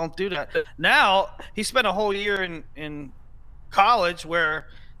 don't do that. Now he spent a whole year in college where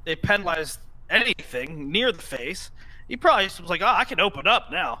they penalized anything near the face. He probably was like, I can open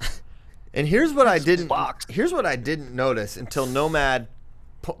up now. And here's what I didn't notice until Nomad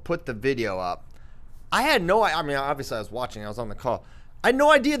put the video up. I had no, I mean, obviously I was watching, I was on the call. I had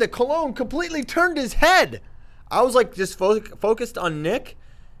no idea that Colon completely turned his head. I was just focused on Nick.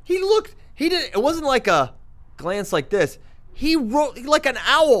 It wasn't like a glance like this. He like an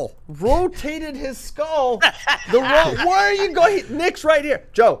owl, rotated his skull. Where are you going? Nick's right here.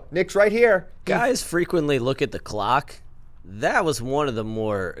 Joe, Nick's right here. Guys frequently look at the clock. That was one of the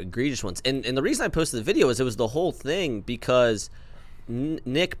more egregious ones. And the reason I posted the video is it was the whole thing because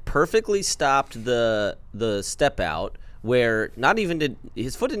Nick perfectly stopped the step out where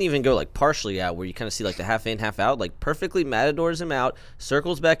his foot didn't even go partially out where you kind of see the half in, half out. Perfectly matadors him out,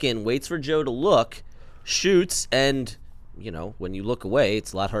 circles back in, waits for Joe to look, shoots, and when you look away,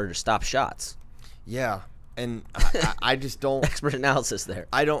 it's a lot harder to stop shots. Yeah, and I just don't. Expert analysis there.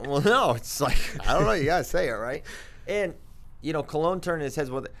 I don't. Well, no, it's I don't know. You gotta say it right. And Colon turned his head.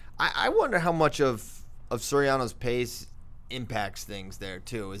 I wonder how much of Suriano's pace impacts things there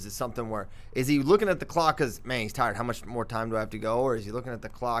too. Is it something where is he looking at the clock because he's tired? How much more time do I have to go? Or is he looking at the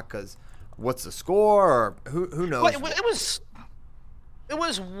clock because what's the score? Or who knows? Well, it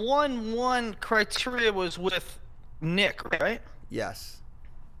was 1-1 criteria was with Nick, right? Yes.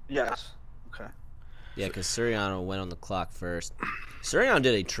 Okay. Yeah, because Suriano went on the clock first. Suriano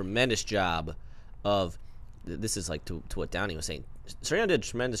did a tremendous job of. This is to what Downey was saying. Suriano did a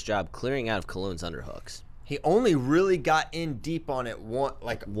tremendous job clearing out of Colon's underhooks. He only really got in deep on it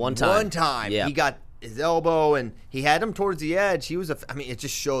one time. Yeah. He got his elbow and he had him towards the edge. It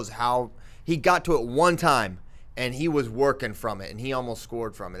just shows how he got to it one time and he was working from it and he almost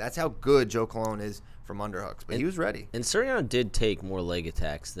scored from it. That's how good Joe Colon is from underhooks. But he was ready. And Suriano did take more leg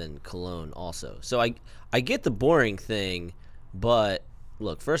attacks than Colon also. So I get the boring thing, but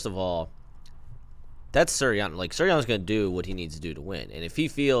look, first of all, that's Suriano. Suriano's going to do what he needs to do to win. And if he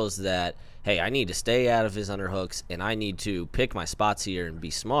feels that, hey, I need to stay out of his underhooks and I need to pick my spots here and be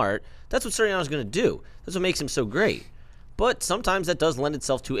smart, that's what Suriano's going to do. That's what makes him so great. But sometimes that does lend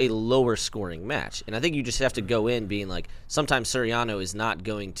itself to a lower scoring match. And I think you just have to go in being sometimes Suriano is not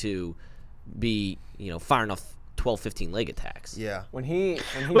going to be firing off 12, 15 leg attacks. Yeah. When he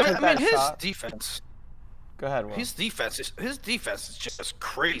But, took I mean, that his shot. defense. Go ahead, Will. His defense is just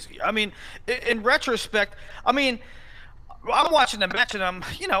crazy. I mean, in retrospect, I mean, I'm watching the match and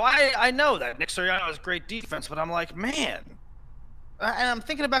I know that Nick Sirianni has great defense, but I'm like, man. And I'm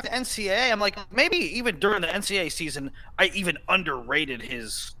thinking about the NCAA. I'm like, maybe even during the NCAA season, I even underrated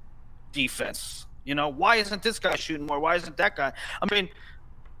his defense. Why isn't this guy shooting more? Why isn't that guy? I mean,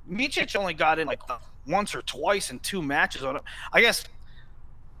 Micic only got in like once or twice in 2 matches on it. I guess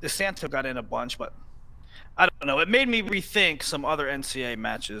DeSanto got in a bunch, but I don't know. It made me rethink some other NCAA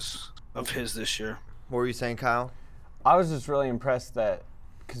matches of his this year. What were you saying, Kyle? I was just really impressed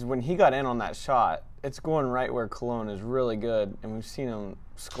because when he got in on that shot, it's going right where Cologne is really good, and we've seen him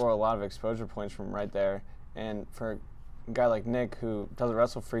score a lot of exposure points from right there. And for a guy like Nick, who doesn't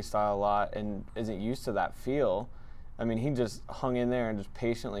wrestle freestyle a lot and isn't used to that feel, I mean, he just hung in there and just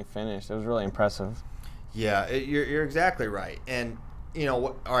patiently finished. It was really impressive. Yeah, you're exactly right. And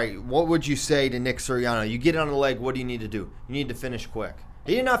all right, what would you say to Nick Sirianni? You get on the leg, what do you need to do? You need to finish quick.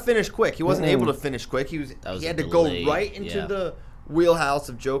 He did not finish quick. He wasn't able to finish quick. He had to go right into the wheelhouse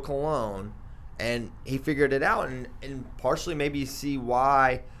of Joe Cologne, and he figured it out. And partially maybe you see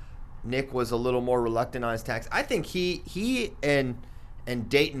why Nick was a little more reluctant on his attacks. I think he and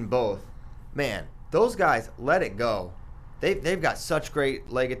Dayton both, man, those guys let it go. They've got such great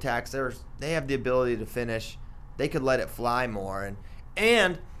leg attacks. They have the ability to finish. They could let it fly more.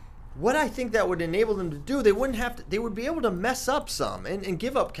 And what I think that would enable them to do, they would be able to mess up some and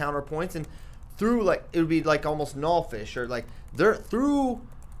give up counterpoints, and through it would be like almost nullfish, or like they're through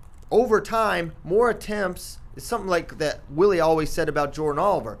over time, more attempts. It's something like that Willie always said about Jordan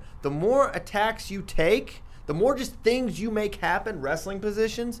Oliver. The more attacks you take, the more just things you make happen, wrestling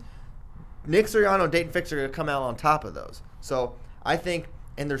positions, Nick Sirianni and Dayton Fix are going to come out on top of those. So I think,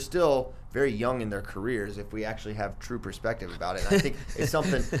 and they're still very young in their careers if we actually have true perspective about it. And I think it's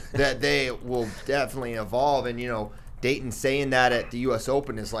something that they will definitely evolve. And, Dayton saying that at the U.S.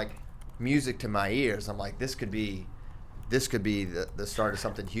 Open is like music to my ears. I'm like, this could be the start of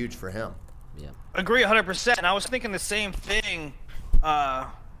something huge for him. Yeah. Agree 100%. And I was thinking the same thing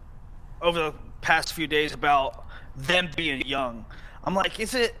over the past few days about them being young. I'm like,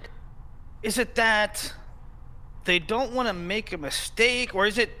 is it that they don't want to make a mistake, or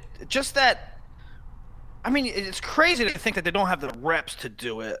is it just that? I mean, it's crazy to think that they don't have the reps to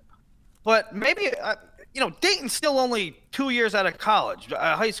do it, but maybe Dayton's still only 2 years out of college,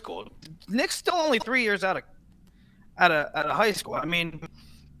 high school. Nick's still only 3 years out of high school. I mean,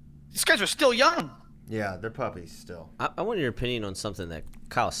 these guys are still young. Yeah, they're puppies still. I want your opinion on something that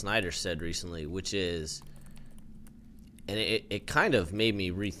Kyle Snyder said recently, which is, and it kind of made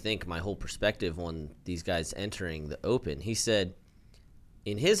me rethink my whole perspective on these guys entering the Open. He said,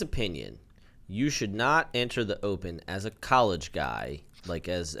 in his opinion, you should not enter the Open as a college guy, like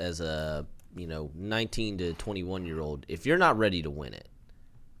as a 19 to 21-year-old, if you're not ready to win it.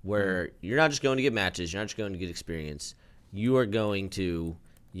 Where you're not just going to get matches, you're not just going to get experience. You are going to,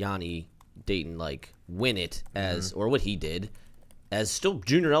 Yanni Dayton, like, win it as, or what he did, as still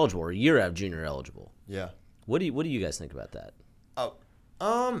junior eligible, or a year out of junior eligible. Yeah. What do you guys think about that?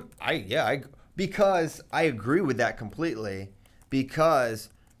 Because I agree with that completely, because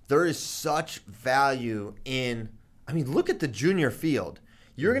there is such value in, look at the junior field.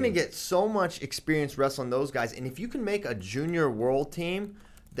 You're going to get so much experience wrestling those guys, and if you can make a junior world team,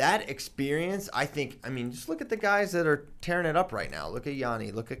 that experience, I think, just look at the guys that are tearing it up right now. Look at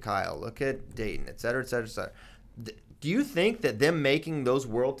Yanni, look at Kyle, look at Dayton, et cetera, et cetera, et cetera. Do you think that them making those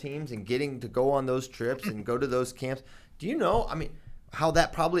world teams and getting to go on those trips and go to those camps, do you know, how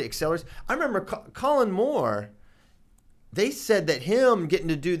that probably accelerates? I remember Colin Moore, they said that him getting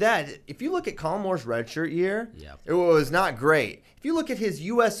to do that, if you look at Colin Moore's redshirt year, it was not great. If you look at his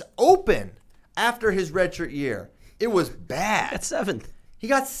U.S. Open after his redshirt year, it was bad. At 7th. He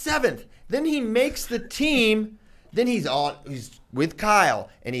got 7th. Then he makes the team. Then he's with Kyle,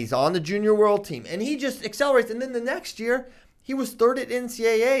 and he's on the junior world team, and he just accelerates. And then the next year, he was 3rd at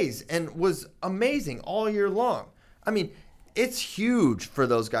NCAAs and was amazing all year long. It's huge for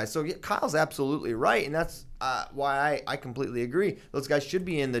those guys. So Kyle's absolutely right, and that's why I completely agree. Those guys should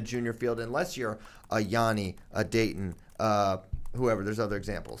be in the junior field unless you're a Yanni, a Dayton, whoever. There's other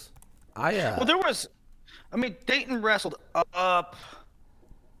examples. Well, there was. Dayton wrestled up.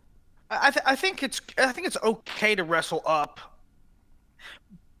 I think it's okay to wrestle up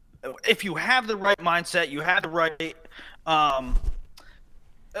if you have the right mindset. You have the right,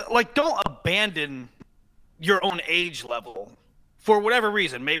 don't abandon your own age level for whatever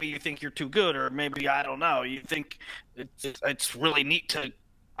reason. Maybe you think you're too good, or maybe, I don't know, you think it's really neat to,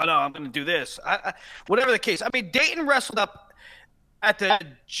 oh no, I'm going to do this. Whatever the case. I mean, Dayton wrestled up at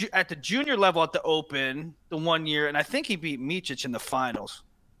the junior level at the Open the 1 year, and I think he beat Micic in the finals.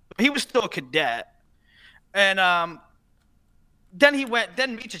 He was still a cadet, and then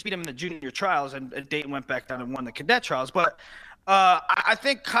Micic beat him in the junior trials, and Dayton went back down and won the cadet trials. But I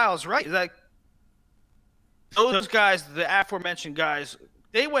think Kyle's right. Like those guys, the aforementioned guys,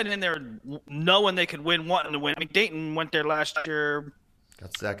 they went in there knowing they could win, wanting to win. I mean, Dayton went there last year,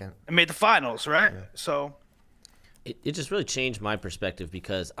 got second, and made the finals, right? Yeah. So it just really changed my perspective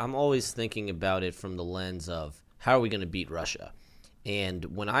because I'm always thinking about it from the lens of how are we going to beat Russia? And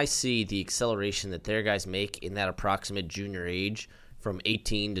when I see the acceleration that their guys make in that approximate junior age from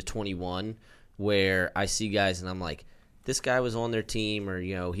 18 to 21, where I see guys and I'm like, this guy was on their team, or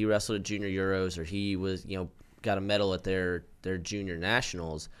he wrestled at Junior Euros, or he was got a medal at their junior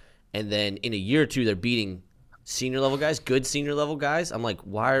nationals, and then in a year or two they're beating senior level guys, good senior level guys. I'm like,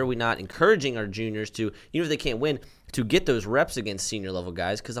 why are we not encouraging our juniors to, even if they can't win, to get those reps against senior level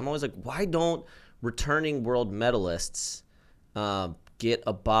guys? Because I'm always like, why don't returning world medalists get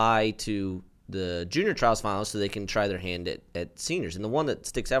a bye to the junior trials finals so they can try their hand at seniors? And the one that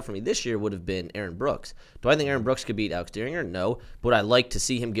sticks out for me this year would have been Aaron Brooks. Do I think Aaron Brooks could beat Alex Dieringer? No. But would I like to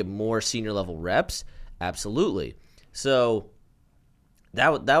see him get more senior level reps? Absolutely. So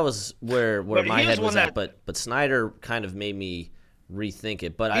that was where my head was at. But Snyder kind of made me rethink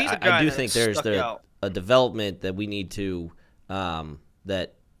it. But I do think there's a development that we need to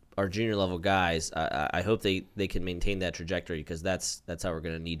that our junior level guys, I hope they can maintain that trajectory, because that's how we're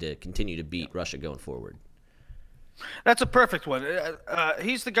going to need to continue to beat Russia going forward. That's a perfect one.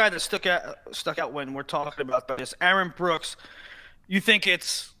 He's the guy that stuck out when we're talking about this. Aaron Brooks, you think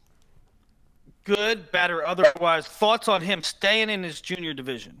it's good, bad, or otherwise? Thoughts on him staying in his junior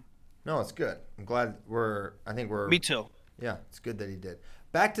division? No, it's good. I'm glad I think we're. Me too. Yeah, it's good that he did.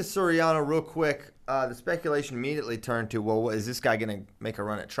 Back to Suriano real quick. The speculation immediately turned to, well, is this guy going to make a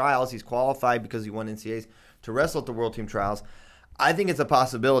run at trials? He's qualified because he won NCAAs to wrestle at the World Team Trials. I think it's a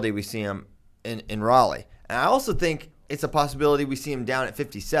possibility we see him in Raleigh. And I also think it's a possibility we see him down at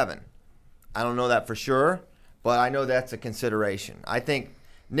 57. I don't know that for sure, but I know that's a consideration. I think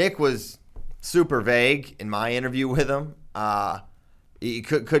Nick was super vague in my interview with him. He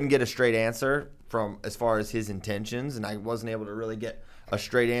couldn't get a straight answer from as far as his intentions, and I wasn't able to really get a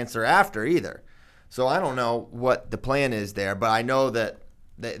straight answer after either. So I don't know what the plan is there, but I know that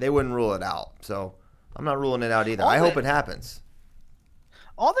they wouldn't rule it out. So I'm not ruling it out either. I hope it happens.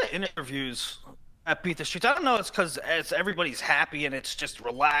 All the interviews at Beat the Streets, I don't know, it's because everybody's happy and it's just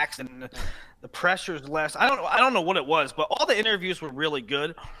relaxed and the pressure's less. I don't know what it was, but all the interviews were really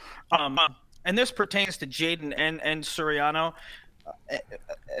good. And this pertains to Jaden and Suriano.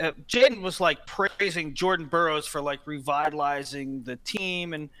 Jaden was like praising Jordan Burroughs for like revitalizing the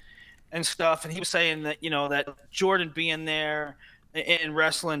team and stuff, and he was saying that that Jordan being there and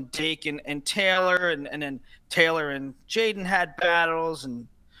wrestling Dake and Taylor, and then Taylor and Jaden had battles, and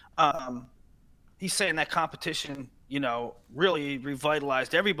he's saying that competition really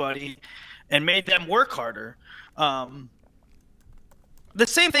revitalized everybody and made them work harder. The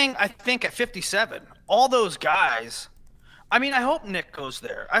same thing I think at 57. All those guys. I mean, I hope Nick goes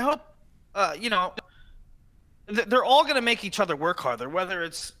there. I hope, they're all going to make each other work harder, whether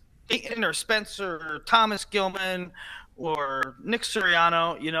it's Dayton or Spencer or Thomas Gilman or Nick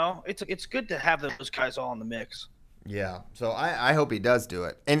Suriano. It's good to have those guys all in the mix. Yeah, so I hope he does do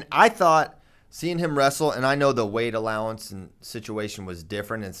it. And I thought seeing him wrestle, and I know the weight allowance and situation was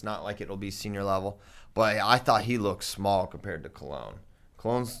different. It's not like it'll be senior level, but I thought he looked small compared to Cologne.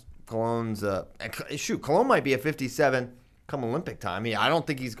 Cologne's Cologne might be a 57 come Olympic time. I don't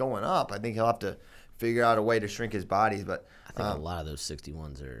think he's going up. I think he'll have to figure out a way to shrink his body. But I think a lot of those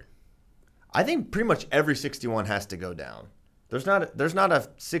 61s are. I think pretty much every 61 has to go down. There's not a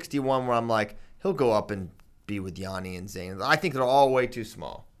 61 where I'm like he'll go up and be with Yanni and Zane. I think they're all way too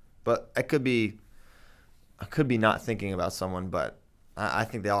small. But I could be not thinking about someone, but I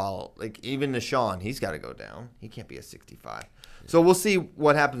think they all, like even Nishan, he's got to go down. He can't be a 65. So we'll see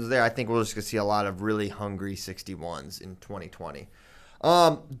what happens there. I think we're just going to see a lot of really hungry 61s in 2020.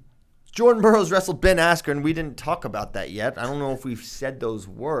 Jordan Burroughs wrestled Ben Askren. We didn't talk about that yet. I don't know if we've said those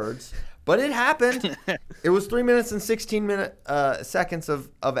words, but it happened. It was 3 minutes and 16 seconds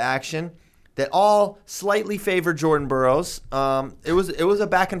of action that all slightly favored Jordan Burroughs. It was a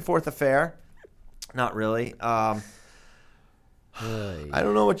back and forth affair. Not really. I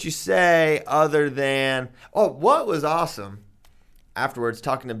don't know what you say other than, what was awesome afterwards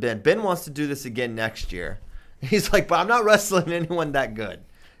talking to Ben. Ben wants to do this again next year. He's like, but I'm not wrestling anyone that good.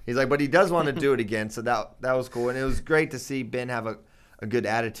 He's like, but he does want to do it again. So that was cool. And it was great to see Ben have a a good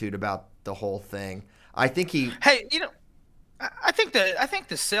attitude about the whole thing. I think he. Hey, I think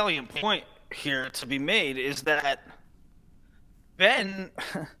the salient point here to be made is that Ben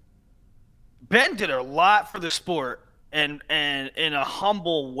did a lot for the sport and in a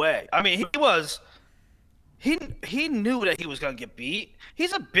humble way. I mean, he knew that he was going to get beat.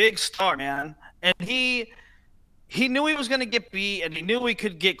 He's a big star, man, and he knew he was going to get beat, and he knew he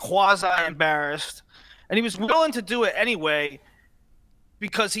could get quasi embarrassed, and he was willing to do it anyway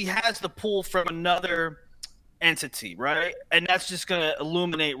because he has the pull from another entity, right? And that's just going to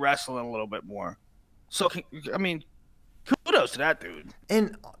illuminate wrestling a little bit more. So, I mean, kudos to that dude.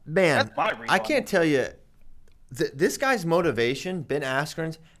 And, man, That's my read I on can't it. tell you, this guy's motivation, Ben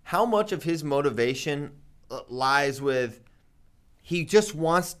Askren's, how much of his motivation lies with he just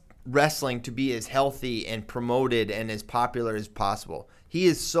wants wrestling to be as healthy and promoted and as popular as possible. He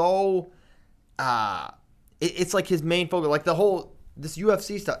is so it's like his main focus, like this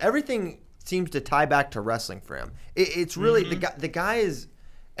UFC stuff, everything seems to tie back to wrestling for him. It's really the guy is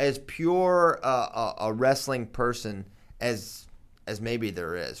as pure a wrestling person as maybe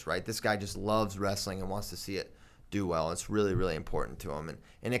there is, right? This guy just loves wrestling and wants to see it do well. It's really, really important to him,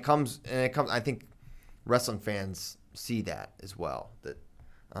 and it comes. I think wrestling fans see that as well, that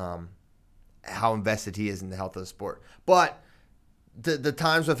how invested he is in the health of the sport. But the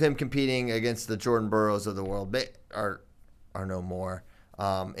times of him competing against the Jordan Burroughs of the world are no more.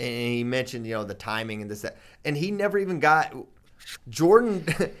 And he mentioned, the timing and this, that. And he never even got Jordan.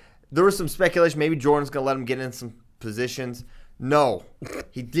 There was some speculation maybe Jordan's going to let him get in some positions. No,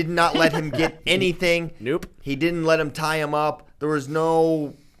 he did not let him get anything. Nope. He didn't let him tie him up. There was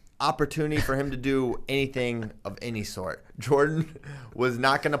no opportunity for him to do anything of any sort. Jordan was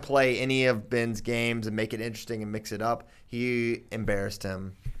not going to play any of Ben's games and make it interesting and mix it up. He embarrassed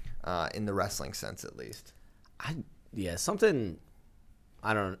him in the wrestling sense, at least. I'm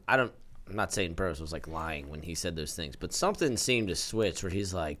not saying Burroughs was like lying when he said those things, but something seemed to switch where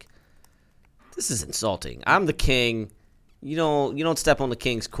he's like, this is insulting. I'm the king. You don't step on the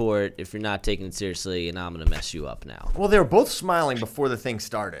king's court if you're not taking it seriously, and I'm going to mess you up now. Well, they were both smiling before the thing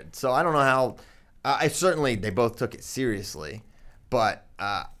started, so I don't know how. They both took it seriously, but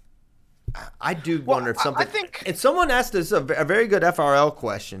I do wonder if something. I think. And someone asked us a very good FRL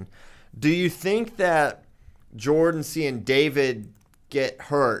question. Do you think that Jordan seeing David get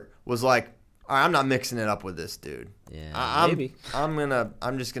hurt was like, all right, I'm not mixing it up with this dude. Yeah, maybe.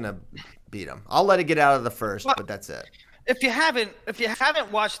 I'm just gonna beat him. I'll let it get out of the first, but that's it. If you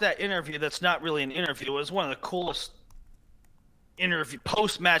haven't watched that interview, that's not really an interview. It was one of the coolest interview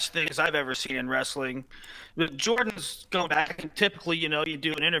post-match things I've ever seen in wrestling. Jordan's going back, and typically, you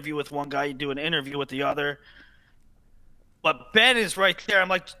do an interview with one guy, you do an interview with the other. But Ben is right there. I'm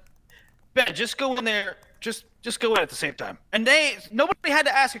like, Ben, just go in there. Just go in at the same time. And nobody had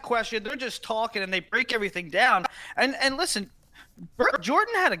to ask a question. They're just talking, and they break everything down. And listen,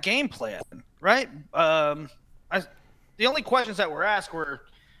 Jordan had a game plan, right? The only questions that were asked were,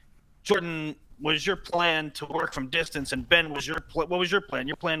 Jordan, was your plan to work from distance? And Ben, what was your plan?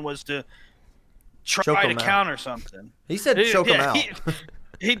 Your plan was to try to counter something. He said choke him out.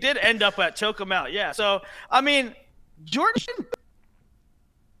 He did end up at choke him out, yeah. So, I mean, Jordan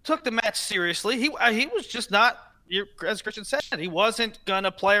took the match seriously. He was just not, as Christian said, he wasn't going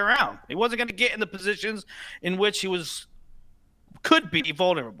to play around. He wasn't going to get in the positions in which he could be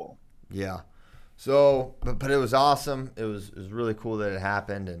vulnerable. Yeah. So, but it was awesome. It was really cool that it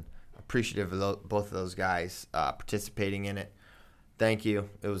happened, and appreciative of both of those guys participating in it. Thank you.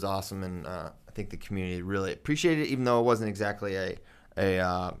 It was awesome, and I think the community really appreciated it, even though it wasn't exactly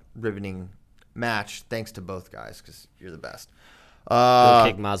a riveting match. Thanks to both guys, because you're the best. Go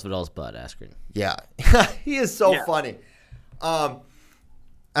kick Masvidal's butt, Askren. Yeah. He is so funny. I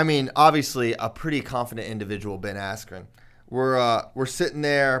mean, obviously, a pretty confident individual, Ben Askren. We're sitting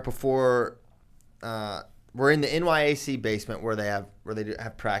there before we're in the NYAC basement where they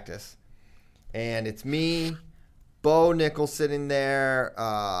have practice, and it's me, Bo Nichols sitting there,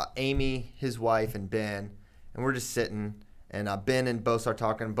 Amy, his wife, and Ben, and we're just sitting. And Ben and Bo start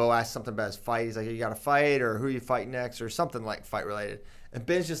talking. Bo asks something about his fight. He's like, "You got a fight, or who are you fighting next, or something like fight related?" And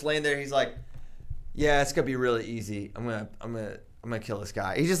Ben's just laying there. He's like, "Yeah, it's gonna be really easy. I'm gonna kill this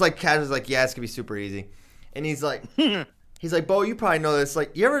guy." He's just like casually like, "Yeah, it's gonna be super easy." And he's like, "Bo, you probably know this.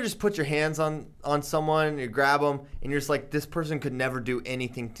 Like, you ever just put your hands on someone, and you grab them, and you're just like, this person could never do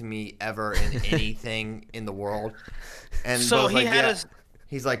anything to me ever in anything in the world." And so Bo's he like, had yeah.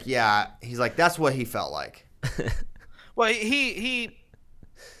 He's like, "Yeah." He's like, "That's what he felt like." Well, he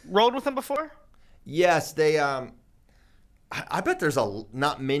rode with him before? Yes, they. I bet there's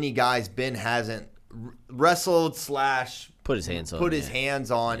not many guys Ben hasn't wrestled / put his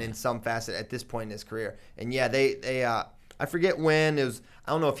hands on in some facet at this point in his career. And yeah, they I forget when it was.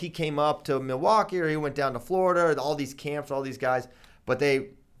 I don't know if he came up to Milwaukee or he went down to Florida. All these camps, all these guys, but they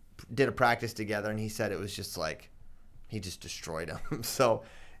did a practice together, and he said it was just like he just destroyed him. So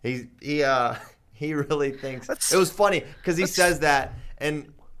he really thinks it was funny because he says that,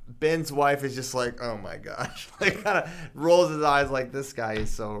 and Ben's wife is just like, oh my gosh, like kind of rolls his eyes like this guy is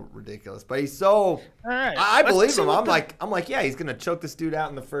so ridiculous, but he's so. All right. I believe him. I'm like, yeah, he's gonna choke this dude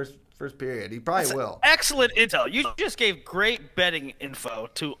out in the first period. He probably will. Excellent intel. You just gave great betting info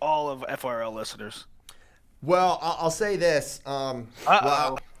to all of FRL listeners. Well, I'll say this.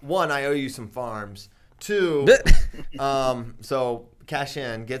 Well, one, I owe you some farms. Two, so cash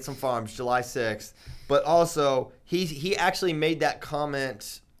in, get some farms, July 6th. But also, he actually made that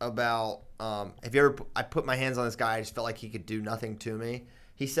comment about have you ever? I put my hands on this guy. I just felt like he could do nothing to me.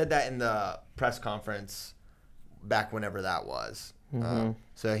 He said that in the press conference back whenever that was. Mm-hmm.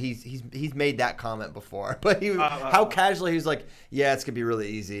 So he's made that comment before, but how casually he was like, yeah, it's gonna be really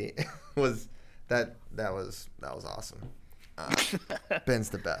easy. was awesome. Ben's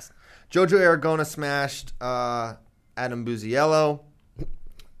the best. Jojo Aragona smashed Adam Buziello.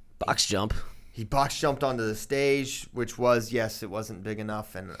 Box jump. He box jumped onto the stage, which was, yes, it wasn't big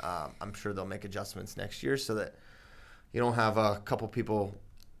enough, and I'm sure they'll make adjustments next year so that you don't have a couple people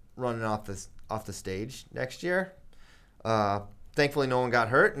running off the stage next year. Thankfully, no one got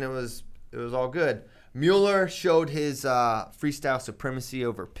hurt, and it was all good. Mueller showed his freestyle supremacy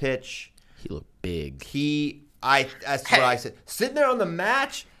over pitch. He looked big. That's what I said. Sitting there on the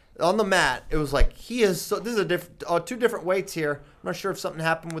mat, it was like he is. So this is two different weights here. I'm not sure if something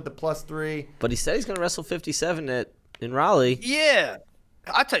happened with the +3. But he said he's going to wrestle 57 in Raleigh. Yeah,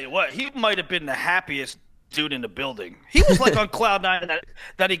 I tell you what, he might have been the happiest dude in the building. He was like on cloud nine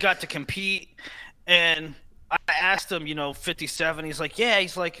that he got to compete, and I asked him, 57. He's like, yeah.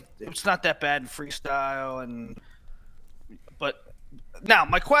 He's like, it's not that bad in freestyle, but now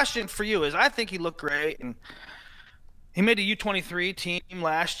my question for you is, I think he looked great, and he made a U23 team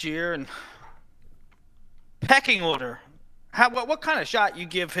last year. And pecking order, what kind of shot you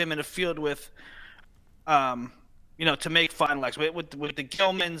give him in a field with, to make Final X with the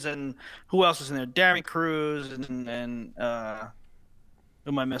Gilmans, and who else is in there? Darren Cruz and who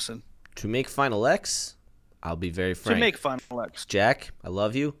am I missing? To make Final X, I'll be very frank. To make Final X. Jack, I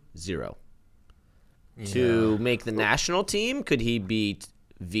love you. 0. Yeah. To make the national team, could he beat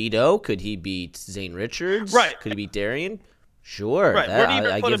Vito? Could he beat Zane Richards? Right. Could he beat Darian? Sure. Right.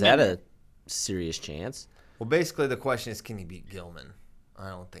 I give that a serious chance. Well, basically the question is, can he beat Gilman? I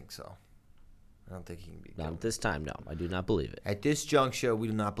don't think so. I don't think he can beat Gilman. Not at this time, no. I do not believe it. At this juncture, we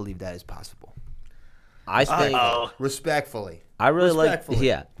do not believe that is possible. I think respectfully. I really like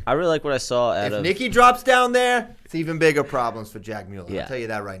what I saw out of. If Nikki drops down there, it's even bigger problems for Jack Mueller. Yeah. I'll tell you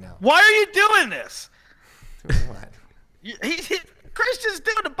that right now. Why are you doing this? What? Christian's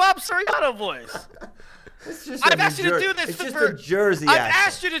doing the Bob Soriano voice. I've asked you to do this. It's just a Jersey I've accent.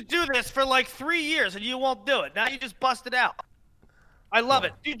 asked you to do this for like 3 years, and you won't do it. Now you just bust it out. I love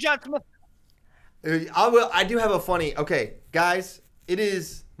it. Dude, John Smith. I do have a funny. Okay, guys, it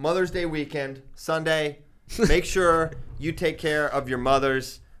is Mother's Day weekend, Sunday. Make sure you take care of your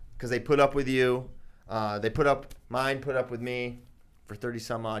mothers because they put up with you. Mine put up with me for 30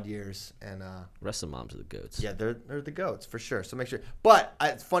 some odd years, and rest of the moms are the goats. Yeah, they're the goats for sure. So make sure. But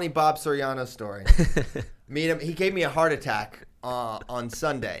it's funny Bob Soriano story. Meet him. He gave me a heart attack on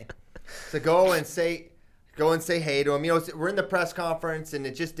Sunday. So go and say hey to him. We're in the press conference and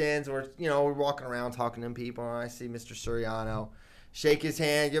it just ends. We're walking around talking to people. I see Mr. Soriano, shake his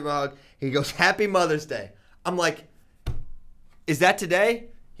hand, give him a hug. He goes, "Happy Mother's Day." I'm like, "Is that today?"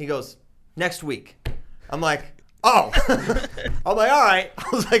 He goes, "Next week." I'm like, "Oh." I'm like, "All right." I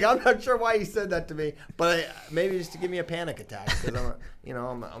was like, "I'm not sure why he said that to me, but maybe just to give me a panic attack because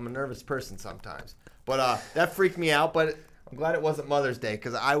I'm a nervous person sometimes." But that freaked me out. But I'm glad it wasn't Mother's Day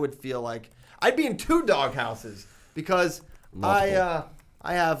because I would feel like I'd be in 2 doghouses because I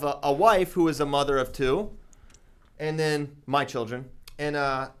have a wife who is a mother of 2, and then my children, and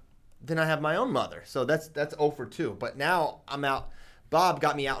then I have my own mother. So that's 0 for 2. But now I'm out. Bob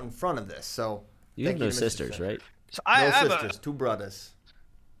got me out in front of this. So you have no sisters, right? So no sisters, 2 brothers.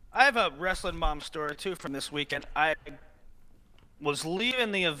 I have a wrestling mom story too from this weekend. I was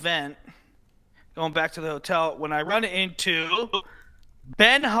leaving the event, going back to the hotel, when I run into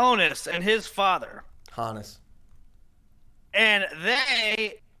Ben Honus and his father. Honus. And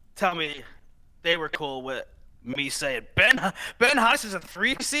they tell me they were cool with me saying Ben Honus is a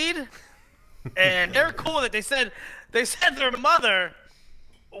 3 seed, and they're cool that they said their mother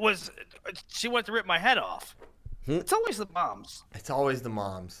she wanted to rip my head off. It's always the moms. It's always the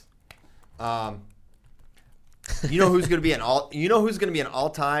moms. You know who's gonna be an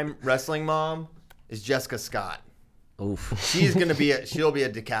all-time wrestling mom is Jessica Scott. Oof. She'll be a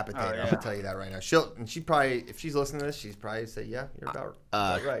decapitator. yeah. I'm gonna tell you that right now. She probably, if she's listening to this, she's probably say, yeah, you're about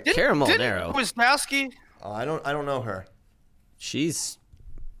right. Cara Molinaro. Wisnowski. I don't know her. She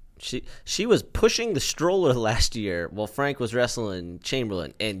was pushing the stroller last year while Frank was wrestling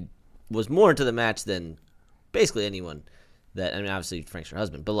Chamberlain and was more into the match than basically anyone. Obviously Frank's her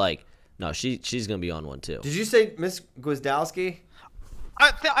husband, but like, no, she's gonna be on one too. Did you say Miss Gwiazdowski?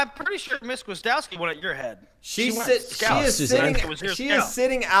 I'm pretty sure Miss Gwiazdowski went at your head. She is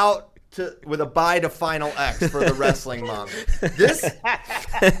sitting out with a bye to Final X for the wrestling mom.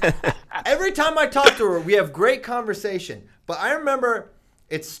 Every time I talk to her, we have great conversation. But I remember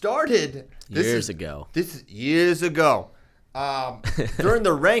it started years ago. This is years ago. During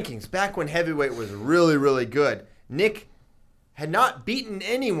the rankings, back when heavyweight was really, really good. Nick had not beaten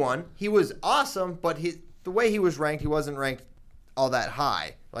anyone. He was awesome, but the way he was ranked, he wasn't ranked all that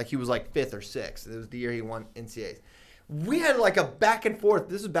high. Like he was like 5th or 6th. It was the year he won NCAAs. We had like a back and forth.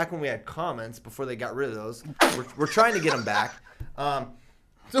 This is back when we had comments before they got rid of those. We're trying to get them back.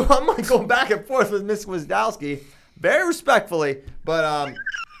 So I'm like going back and forth with Miss Gwiazdowski, very respectfully, but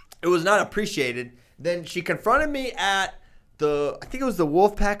it was not appreciated. Then she confronted me at I think it was the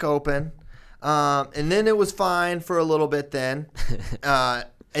Wolfpack Open, and then it was fine for a little bit then. And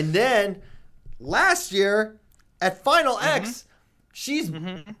then last year at Final X, she's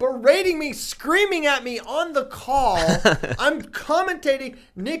berating me, screaming at me on the call. I'm commentating.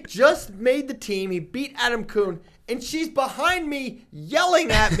 Nick just made the team. He beat Adam Kuhn. And she's behind me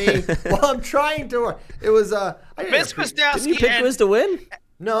yelling at me while I'm trying to. It was Miss Gwiazdowski. Didn't you pick Gwiz to win?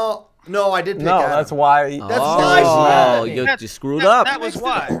 No, I did pick No, Adam. that's why. Oh, you screwed up. That was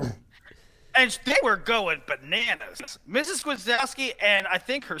why. And they were going bananas. Mrs. Gwiazdowski and I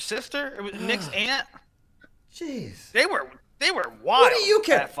think her sister, it was Nick's aunt. Jeez. They were wild. What do you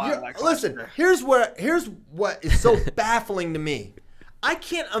care? Like Listen, here's what is so baffling to me. I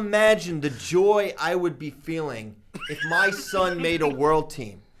can't imagine the joy I would be feeling if my son made a world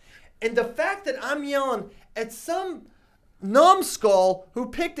team. And the fact that I'm yelling at some numbskull who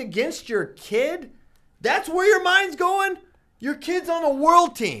picked against your kid, that's where your mind's going? Your kid's on a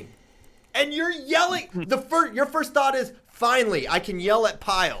world team. And you're yelling. Your first thought is, finally, I can yell at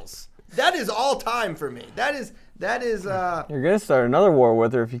Piles. That is all time for me. That is. You're gonna start another war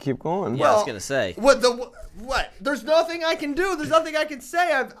with her if you keep going. Yeah, I was gonna say. What? There's nothing I can do. There's nothing I can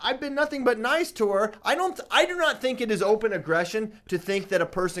say. I've been nothing but nice to her. I do not think it is open aggression to think that a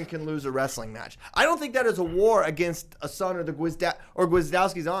person can lose a wrestling match. I don't think that is a war against a son or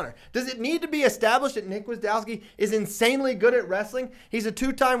Gwiazdowski's honor. Does it need to be established that Nick Gwiazdowski is insanely good at wrestling? He's a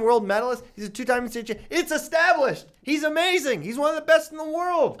 2-time world medalist. He's a 2-time champion. It's established. He's amazing. He's one of the best in the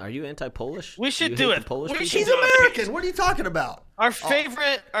world. Are you anti-Polish? We should do it. He's American. What are you talking about? Our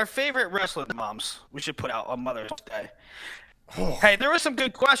favorite wrestling moms we should put out on Mother's Day. Hey, there were some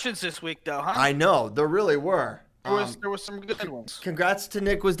good questions this week, though, huh? I know. There really were. There was some good ones. Congrats to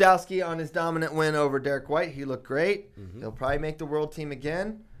Nick Gwiazdowski on his dominant win over Derek White. He looked great. He'll probably make the world team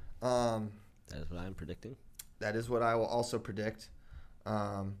again. That is what I'm predicting. That is what I will also predict.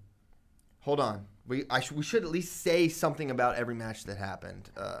 Hold on. We should at least say something about every match that happened.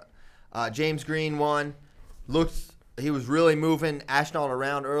 James Green won. He was really moving Ashnault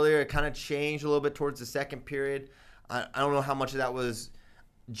around earlier. It kind of changed a little bit towards the second period. I don't know how much of that was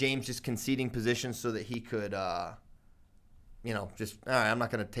James just conceding positions so that he could, just, all right, I'm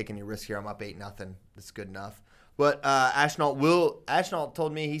not going to take any risk here. I'm up 8-0. That's good enough. But Ashnault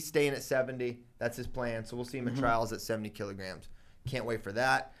told me he's staying at 70. That's his plan. So we'll see him in trials at 70 kilograms. Can't wait for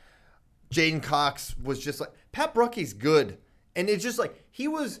that. Jaden Cox was just like, Pat Bruckey's good. And it's just like, he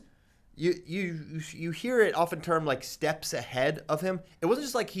was, you hear it often termed like steps ahead of him. It wasn't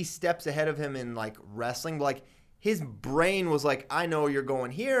just like he steps ahead of him in like wrestling, but like his brain was like, I know you're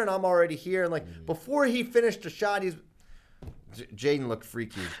going here and I'm already here. And like before he finished a shot, Jaden looked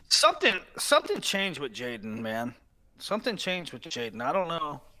freaky. Something changed with Jaden, man. Something changed with Jaden. I don't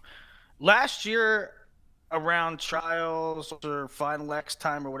know. Last year, around trials or Final X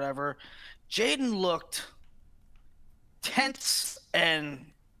time or whatever, Jaden looked tense and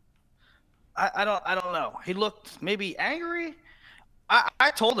I don't know. He looked maybe angry.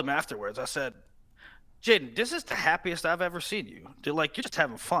 I told him afterwards. I said, Jaden, this is the happiest I've ever seen you. You're just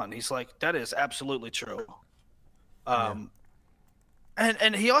having fun. He's like, that is absolutely true. And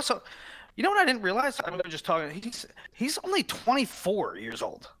he also, you know what I didn't realize? I was just talking. He's only 24 years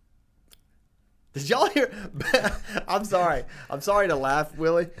old. Did y'all hear? I'm sorry to laugh,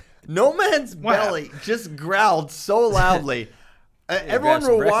 Willie. No Man's Belly just growled so loudly. Everyone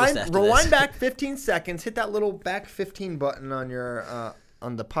rewind back 15 seconds, hit that little back 15 button on your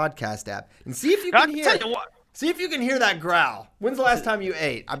on the podcast app, and see if you can hear. See if you can hear that growl. When's the last time you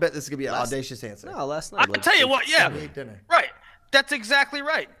ate? I bet this is gonna be an audacious answer. No, last night. I can tell you what. Yeah, we ate dinner. Right. That's exactly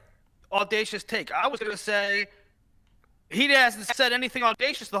right. Audacious take. I was gonna say he hasn't said anything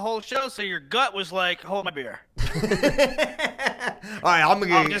audacious the whole show, so your gut was like, "Hold my beer." All right, I'm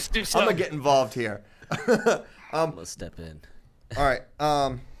gonna get involved here. Let's step in. All right.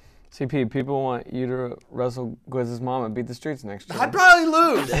 CP, people want you to wrestle Gwiz's mom and beat the streets next year. I'd probably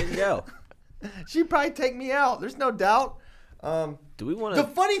lose. There you go. She'd probably take me out. There's no doubt. Do we want to? The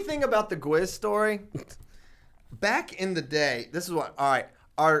funny thing about the Gwiz story, back in the day, this is what. All right,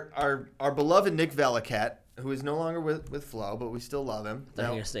 our beloved Nick Velikat, who is no longer with Flo, but we still love him. I'm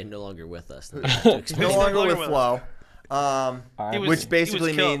going to say no longer with us. No longer with Flo. Which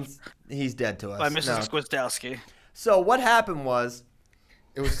basically he was means he's dead to us. By Mrs. Gwizdowski. So what happened was,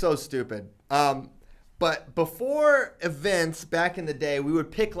 it was so stupid. But before events back in the day, we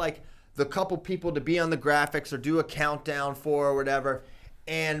would pick like the couple people to be on the graphics or do a countdown for or whatever.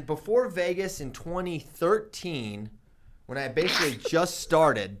 And before Vegas in 2013, when I basically just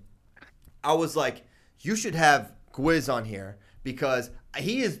started, I was like, you should have Gwiz on here because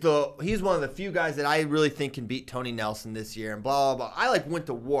he's one of the few guys that I really think can beat Tony Nelson this year and blah, blah, blah. I like went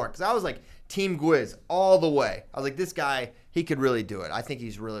to war because I was like Team Gwiz all the way. I was like, this guy, he could really do it. I think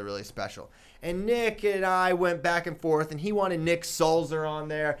he's really, really special. And Nick and I went back and forth, and he wanted Nick Sulzer on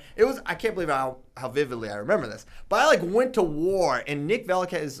there. I can't believe how vividly I remember this. But I like went to war, and Nick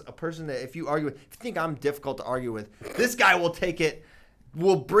Velikat is a person that if you think I'm difficult to argue with, this guy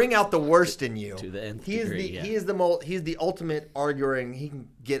will bring out the worst in you. To the nth degree. He's the ultimate arguing.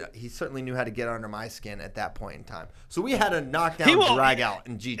 He certainly knew how to get under my skin at that point in time. So we had a knockdown drag out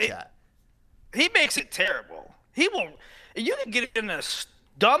in G-Chat. He makes it terrible. You can get in the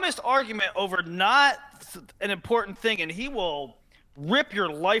dumbest argument over not an important thing, and he will rip your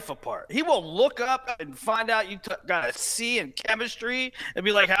life apart. He will look up and find out you got a C in chemistry and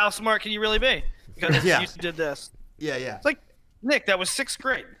be like, how smart can you really be? Because you did this. Yeah. It's like, Nick, that was 6th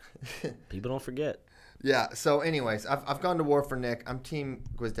grade. People don't forget. Yeah, so anyways, I've gone to war for Nick. I'm Team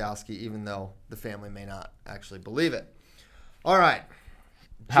Gwizdowski, even though the family may not actually believe it. All right.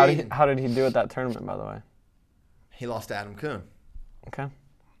 How did he do at that tournament, by the way? He lost to Adam Kuhn. Okay.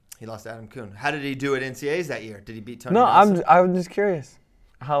 He lost to Adam Kuhn. How did he do at NCAAs that year? Did he beat Tony No, Nelson? I'm just curious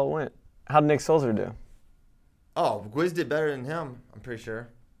how it went. How did Nick Sulzer do? Oh, Gwiz did better than him, I'm pretty sure.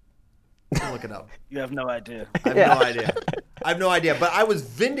 Look it up. You have no idea. I have no idea. But I was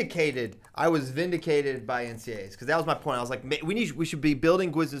vindicated. I was vindicated by NCAAs because that was my point. I was like, we should be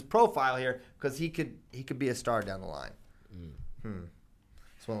building Gwiz's profile here because he could be a star down the line.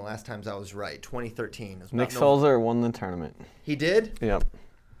 It's one of the last times I was right. 2013. Nick Sulzer won the tournament. He did? Yep.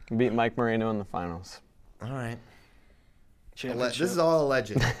 Beat Mike Moreno in the finals. All right. This is all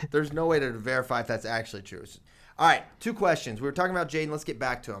alleged. There's no way to verify if that's actually true. All right, 2 questions. We were talking about Jaden. Let's get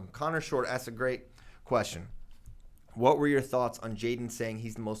back to him. Connor Short asked a great question. What were your thoughts on Jaden saying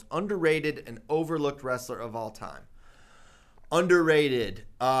he's the most underrated and overlooked wrestler of all time? Underrated.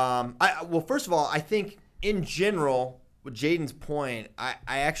 Well, first of all, I think in general, with Jaden's point, I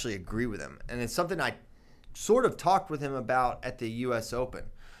actually agree with him. And it's something I sort of talked with him about at the U.S. Open.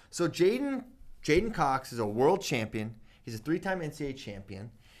 So Jaden Cox is a world champion. He's a 3-time NCAA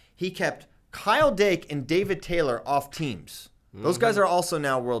champion. He kept Kyle Dake and David Taylor off teams. Those guys are also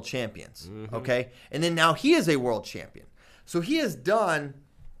now world champions, okay? And then now he is a world champion. So he has done,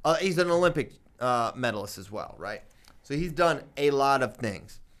 he's an Olympic medalist as well, right? So he's done a lot of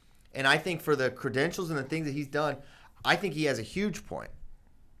things. And I think for the credentials and the things that he's done, I think he has a huge point.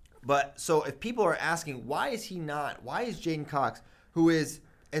 But so if people are asking, why is Jaden Cox, who is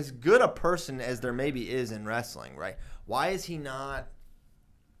as good a person as there maybe is in wrestling, right? Why is he not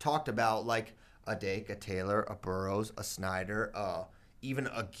talked about like a Dake, a Taylor, a Burroughs, a Snyder, even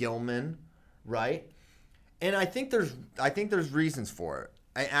a Gilman, right? And I think there's reasons for it.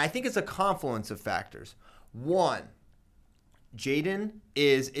 I think it's a confluence of factors. One, Jaden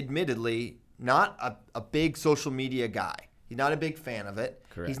is admittedly not a big social media guy. He's not a big fan of it.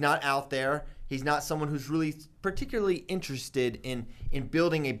 Correct. He's not out there. He's not someone who's really particularly interested in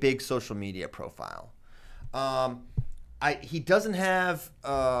building a big social media profile. He doesn't have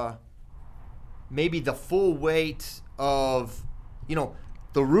maybe the full weight of, the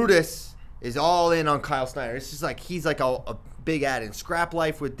Rudis is all in on Kyle Snyder. It's just like he's like a big ad in Scrap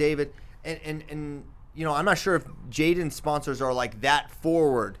Life with David. And I'm not sure if Jaden's sponsors are like that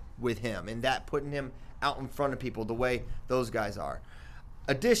forward with him and that putting him out in front of people the way those guys are.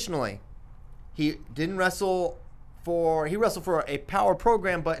 Additionally, he wrestled for a power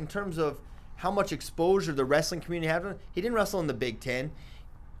program, but in terms of how much exposure the wrestling community had, he didn't wrestle in the Big Ten.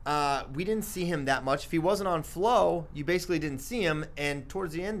 We didn't see him that much. If he wasn't on Flow, you basically didn't see him. And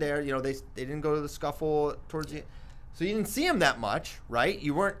towards the end there, they didn't go to the scuffle towards the. So you didn't see him that much, right?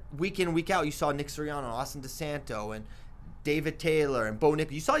 You weren't week in, week out. You saw Nick Suriano, Austin DeSanto, and David Taylor, and Bo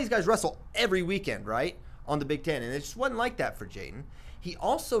Nickal. You saw these guys wrestle every weekend, right, on the Big Ten. And it just wasn't like that for Jaden. He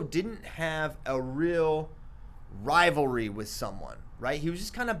also didn't have a real rivalry with someone, right? He was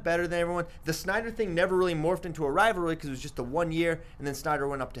just kind of better than everyone. The Snyder thing never really morphed into a rivalry because it was just the 1 year, and then Snyder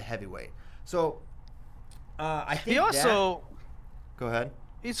went up to heavyweight. So I think go ahead.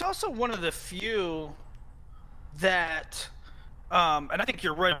 He's also one of the few that, and I think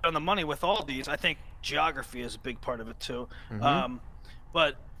you're right on the money with all these. I think geography is a big part of it too. Mm-hmm.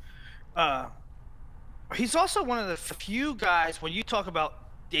 But he's also one of the few guys when you talk about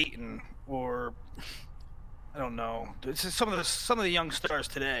Dayton or I don't know, some of the young stars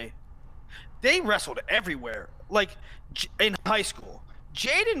today, they wrestled everywhere. Like in high school,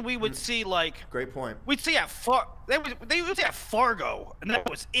 Jaden, we would see like great point. We'd see at they would see at Fargo, and that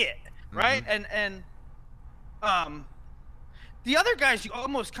was it, right? And the other guys you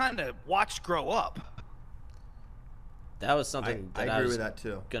almost kind of watched grow up. That was something I agree with that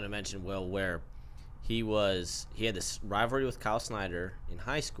too. Gonna mention, Will, where he had this rivalry with Kyle Snyder in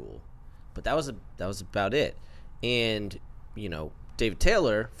high school, but that was about it. And David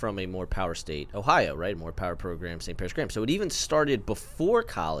Taylor from a more power state, Ohio, right, more power program, St. Paris Graham. So it even started before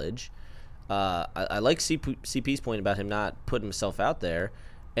college. I like CP's point about him not putting himself out there,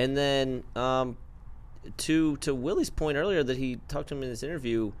 and then to Willie's point earlier that he talked to him in this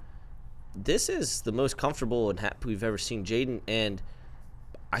interview. This is the most comfortable and happy we've ever seen Jaden, and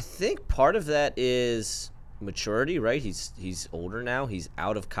I think part of that is maturity, right? He's older now. He's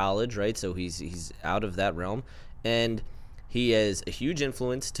out of college, right? So he's out of that realm, and he has a huge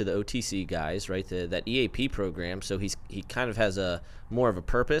influence to the OTC guys, right? That EAP program. So he kind of has a more of a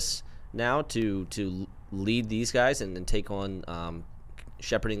purpose now to lead these guys and take on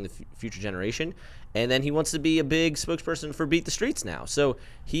shepherding the future generation. And then he wants to be a big spokesperson for Beat the Streets now. So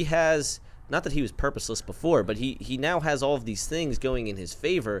he has, not that he was purposeless before, but he now has all of these things going in his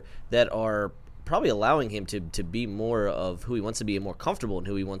favor that are probably allowing him to be more of who he wants to be and more comfortable in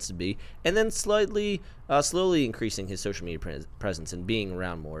who he wants to be, and then slowly increasing his social media presence and being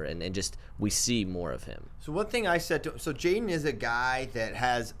around more, and just we see more of him. So one thing I said so Jaden is a guy that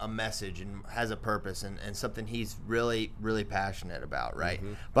has a message and has a purpose and something he's really, really passionate about, right?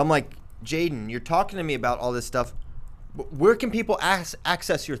 Mm-hmm. But I'm like, Jaden, you're talking to me about all this stuff. Where can people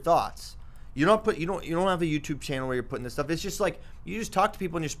access your thoughts? You don't have a YouTube channel where you're putting this stuff. It's just like you just talk to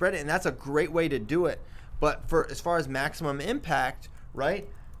people and you spread it, and that's a great way to do it. But for as far as maximum impact, right?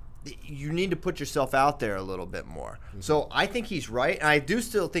 You need to put yourself out there a little bit more. Mm-hmm. So I think he's right, and I do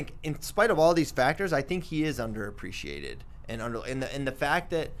still think, in spite of all these factors, I think he is underappreciated, and in the fact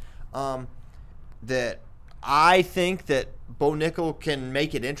that that I think that Bo Nickal can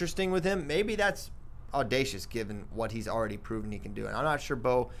make it interesting with him. Maybe that's audacious given what he's already proven he can do, and I'm not sure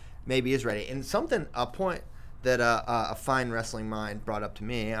Bo maybe is ready. And a point that a fine wrestling mind brought up to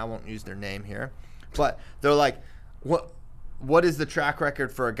me, I won't use their name here, but they're like, what is the track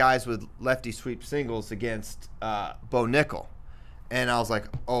record for guys with lefty sweep singles against Bo Nickal? And I was like,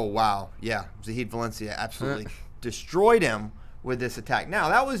 oh, wow, yeah, Zahid Valencia absolutely destroyed him with this attack. Now,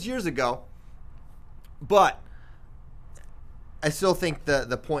 that was years ago, but I still think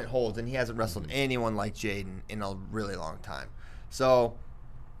the point holds, and he hasn't wrestled anyone like Jaden in a really long time. So,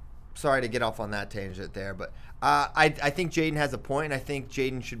 sorry to get off on that tangent there, but I think Jaden has a point, and I think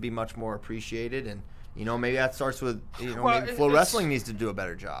Jaden should be much more appreciated, and maybe that starts with maybe Flow Wrestling needs to do a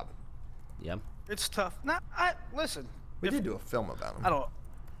better job. Yeah, it's tough. Listen, we did do a film about him.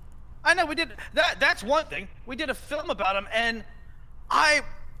 I know we did. That's one thing. We did a film about him, and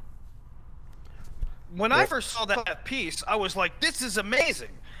when I first saw that piece, I was like, "This is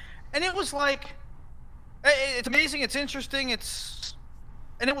amazing," and it was like, it's amazing. It's interesting.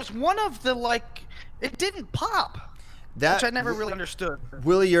 And it was one of the it didn't pop, which I never really understood.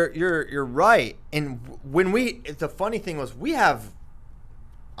 Willie, you're right. And when the funny thing was, we have,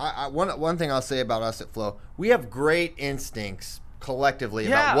 one thing I'll say about us at Flow, we have great instincts collectively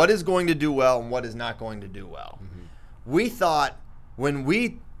about what is going to do well and what is not going to do well. Mm-hmm. We thought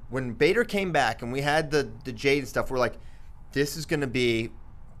when Bader came back and we had the Jaden stuff, we're like, this is going to be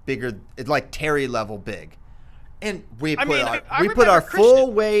bigger. It's like Terry level big. And we put our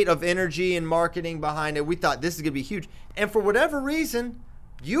full weight of energy and marketing behind it. We thought this is going to be huge. And for whatever reason,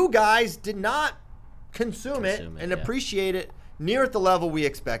 you guys did not consume it and appreciate it near at the level we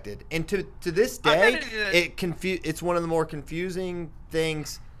expected. And to this day, it's one of the more confusing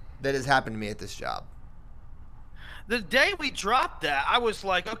things that has happened to me at this job. The day we dropped that, I was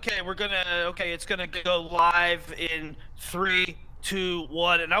like, okay, it's gonna go live in 3, 2,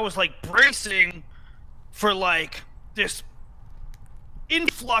 1, and I was like bracing for like this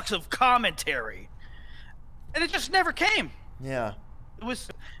influx of commentary, and it just never came. Yeah, it was.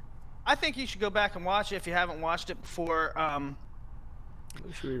 I think you should go back and watch it if you haven't watched it before.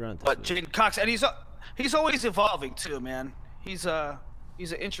 We should rerun this. But J'den Cox, and he's always evolving too, man. He's an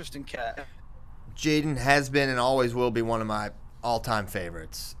interesting cat. J'den has been and always will be one of my all-time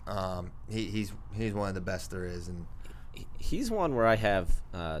favorites. He's one of the best there is, and he's one where I have.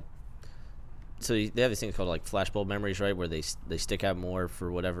 So they have these things called like flashbulb memories, right? Where they stick out more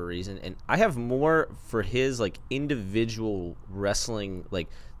for whatever reason, and I have more for his like individual wrestling, like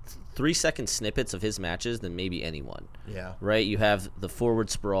 3-second snippets of his matches than maybe anyone. Yeah. Right. You have the forward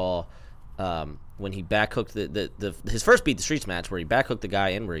sprawl. When he backhooked his first Beat the Streets match where he backhooked the guy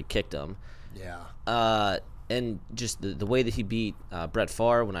in where he kicked him. Yeah. And just the way that he beat Brett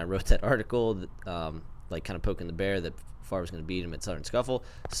Favre when I wrote that article, like kind of poking the bear that Favre was going to beat him at Southern Scuffle.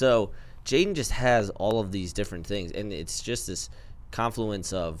 So J'den just has all of these different things, and it's just this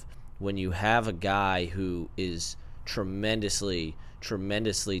confluence of when you have a guy who is tremendously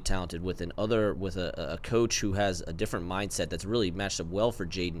talented with a coach who has a different mindset that's really matched up well for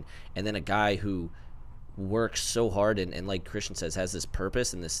J'den, and then a guy who works so hard and like Christian says, has this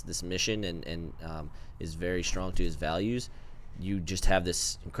purpose and this mission and is very strong to his values. You just have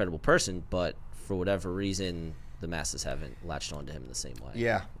this incredible person, but for whatever reason, the masses haven't latched onto him in the same way.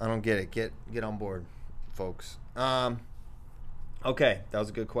 Yeah, I don't get it. Get on board, folks. Okay, that was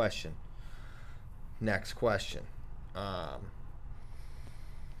a good question. Next question.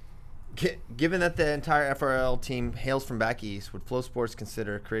 Given that the entire FRL team hails from back east, would Flow Sports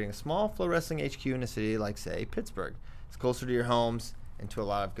consider creating a small Flow Wrestling HQ in a city like, say, Pittsburgh? It's closer to your homes and to a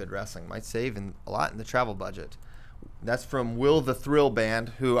lot of good wrestling. Might save a lot in the travel budget. That's from Will the Thrill Band,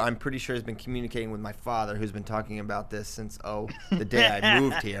 who I'm pretty sure has been communicating with my father, who's been talking about this since the day I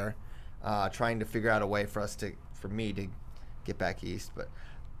moved here, trying to figure out a way for me to get back east. But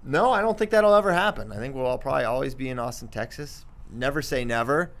no, I don't think that'll ever happen. I think we'll probably always be in Austin, Texas. Never say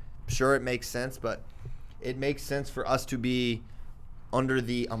never. Sure, it makes sense, but it makes sense for us to be under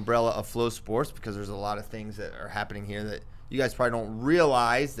the umbrella of Flow Sports because there's a lot of things that are happening here that you guys probably don't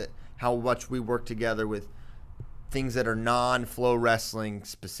realize, that how much we work together with things that are non-Flow Wrestling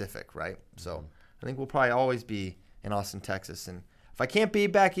specific, right? So I think we'll probably always be in Austin, Texas. And if I can't be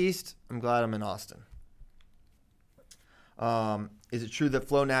back east, I'm glad I'm in Austin. Is it true that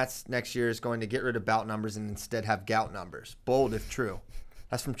Flow Nats next year is going to get rid of bout numbers and instead have gout numbers? Bold if true.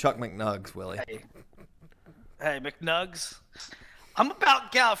 That's from Chuck McNugs, Willie. Hey, McNugs. I'm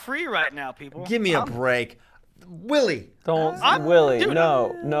about gout free right now, people. Give me a break. Willie. Don't. Willie. Willie, Dude,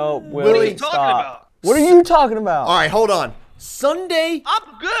 no. What are you Stop. talking about? What are you talking about? All right, hold on. Sunday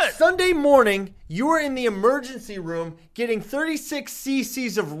morning, you were in the emergency room getting 36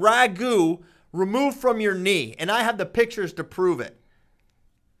 cc's of ragu removed from your knee, and I have the pictures to prove it.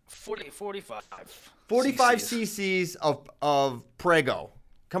 45 cc's of Prego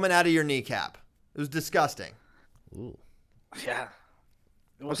coming out of your kneecap. It was disgusting. Ooh. Yeah.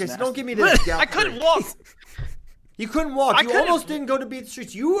 Okay, so don't give me this. I couldn't walk. You couldn't walk. You almost didn't go to Beat the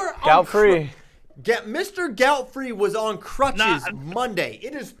Streets. You were gout free. Mr. Gout Free was on crutches Monday.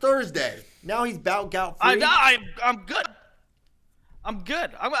 It is Thursday. Now he's gout free. I'm good. I'm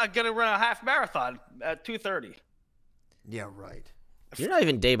going to run a half marathon at 2:30. Yeah, right. You're not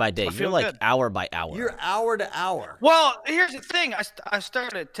even day by day. You're like good. Hour by hour. You're hour to hour. Well, here's the thing. I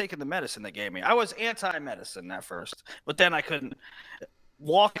started taking the medicine they gave me. I was anti-medicine at first, but then I couldn't.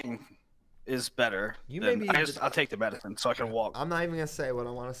 Walking is better. I'll take the medicine so I can walk. I'm not even going to say what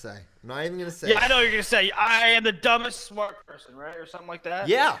I want to say. I'm not even going to say. Yeah, I know you're going to say, I am the dumbest smart person, right? Or something like that.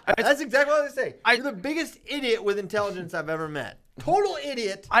 Yeah, that's exactly what I was going to say. You're the biggest idiot with intelligence I've ever met. Total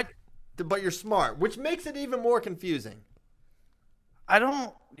idiot, but you're smart, which makes it even more confusing.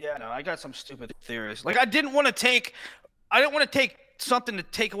 I got some stupid theories. Like I didn't want to take something to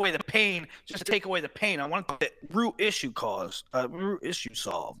take away the pain, just to take away the pain. I wanted the root issue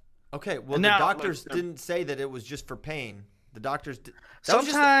solved. Okay, well the doctors didn't say that it was just for pain. The doctors did. That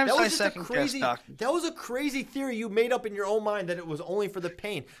was a crazy theory you made up in your own mind that it was only for the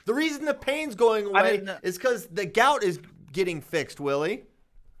pain. The reason the pain's going away is because the gout is getting fixed, Willie.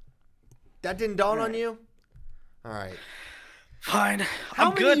 That didn't dawn on you? All right. Fine.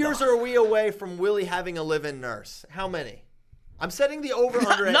 How many years are we away from Willie having a live-in nurse? How many? I'm setting the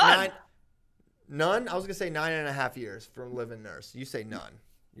over-under at 9. None? I was going to say 9.5 years from living nurse. You say none.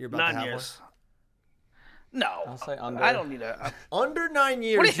 You're about 9 to have years. No. I'll say under. I don't need a. Under 9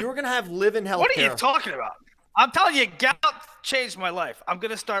 years, you were going to have live-in healthcare. What are you talking about? I'm telling you, gout changed my life. I'm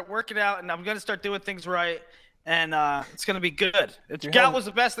going to start working out, and I'm going to start doing things right, and it's going to be good. Gout was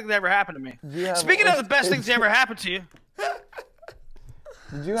the best thing that ever happened to me. Speaking of the best things that ever happened to you.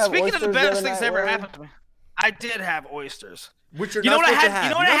 Did you have Speaking of the best things that ever Willie? happened to me, I did have oysters. Which you're You know not what I supposed to had- have. you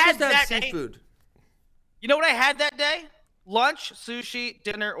know what You're I not had supposed to have that day? seafood. You know what I had that day? Lunch, sushi,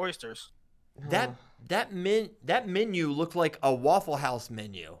 dinner, oysters. That menu looked like a Waffle House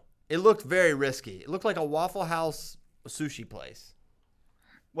menu. It looked very risky. It looked like a Waffle House sushi place.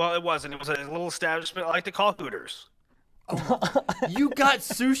 Well, it wasn't. It was a little establishment I like to call Hooters. You got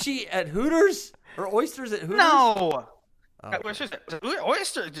sushi at Hooters or oysters at Hooters? No. Okay. Oysters.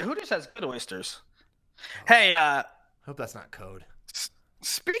 Hooters has good oysters. Hey, Hope that's not code.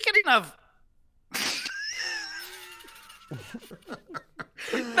 speaking of.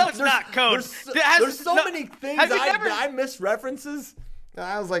 No, it's not code. There's so many things have you never- I miss references.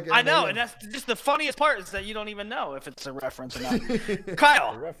 I was like, I know, man. and that's just the funniest part is that you don't even know if it's a reference or not. The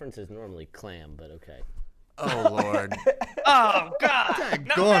Kyle. reference is normally clam, but okay. Oh Lord. Oh God.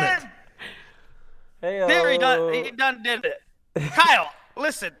 No, Daggone man. Hey, There he done did it. Kyle,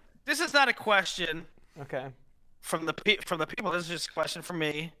 listen. This is not a question Okay. from the people. This is just a question from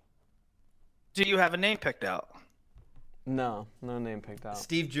me. Do you have a name picked out? No name picked out.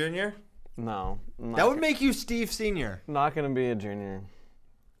 Steve Jr. No. That would make you Steve Sr. Not gonna be a junior.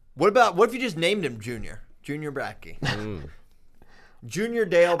 What if you just named him Junior? Junior Brackey. Junior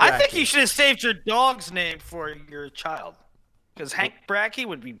Dale Brackey. I think you should have saved your dog's name for your child, because Hank Brackey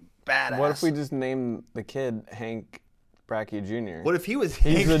would be badass. What if we just named the kid Hank Brackey Jr.? What if he was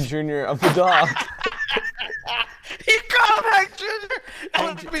He's the Hank? junior of the dog. He called him Hank Jr.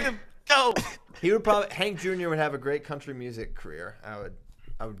 That would be the dope. He would probably Hank Jr. would have a great country music career.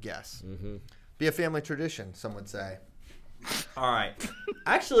 I would guess. Mm-hmm. Be a family tradition, some would say. All right.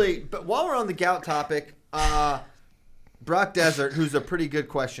 Actually, but while we're on the gout topic, Brock Desert, who's a pretty good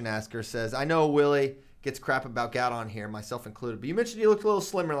question asker, says, I know Willie gets crap about gout on here, myself included, but you mentioned you looked a little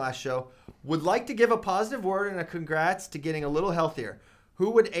slimmer last show. Would like to give a positive word and a congrats to getting a little healthier.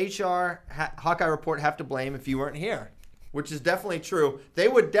 Who would HR Hawkeye Report have to blame if you weren't here? Which is definitely true. They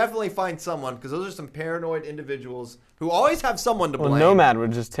would definitely find someone, because those are some paranoid individuals who always have someone to blame. Well, Nomad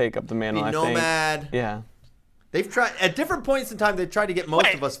would just take up the mantle, I think. Nomad. Yeah. They've tried at different points in time. They've tried to get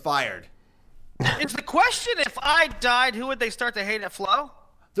most of us fired. Is the question, if I died, who would they start to hate at Flo?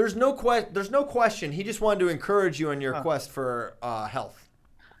 There's no question. He just wanted to encourage you on your quest for health.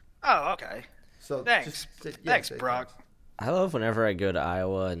 Oh, okay. So Thanks. Thanks, Brock. I love whenever I go to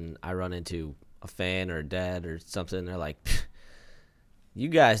Iowa and I run into a fan or a dad or something. They're like, you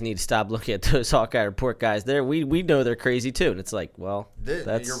guys need to stop looking at those Hawkeye Report guys. We know they're crazy too. And it's like, well,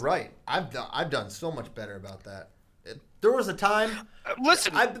 that's You're right. I've done so much better about that. There was a time.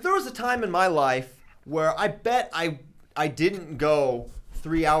 Listen. There was a time in my life where I bet I didn't go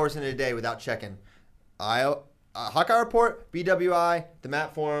 3 hours in a day without checking Hawkeye Report, BWI, the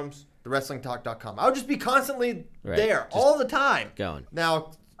Mat Forums, the WrestlingTalk.com. I would just be constantly there all the time. going.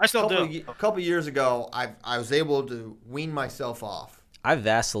 Now, I still do. A couple years ago, I was able to wean myself off. I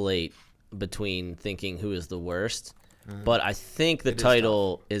vacillate between thinking who is the worst, but I think the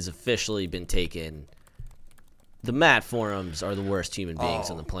title is officially been taken. The Mat Forums are the worst human beings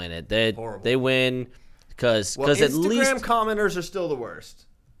on the planet. They win because at least Instagram commenters are still the worst.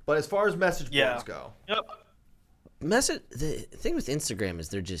 But as far as message boards go, Yep. the thing with Instagram is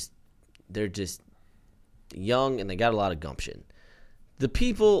they're just young and they got a lot of gumption. The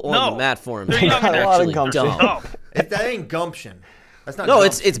people on the Mat Forums They're young are and a lot of actually gumption. dumb. No. if that ain't gumption, that's not. No,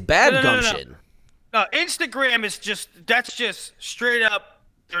 gumption. it's bad No. gumption. No, Instagram is that's just straight up.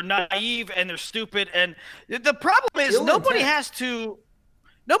 They're naive and they're stupid. And the problem is nobody has to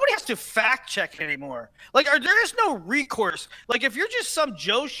fact check anymore. Like, there is no recourse. Like, if you're just some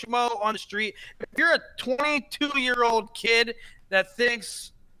Joe Schmo on the street, if you're a 22-year-old kid that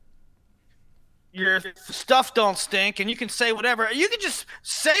thinks your stuff don't stink and you can say whatever, you can just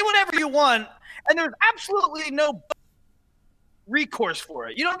say whatever you want, and there's absolutely no recourse for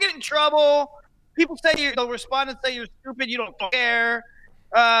it. You don't get in trouble. People say they'll respond and say you're stupid. You don't care.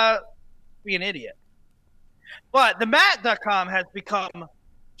 Be an idiot. But the Mat.com has become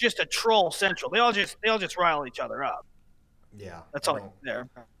just a troll central. They all just rile each other up. Yeah, That's all there.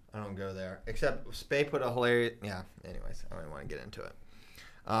 I don't go there. Except Spay put a hilarious. Yeah. Anyways, I don't even want to get into it.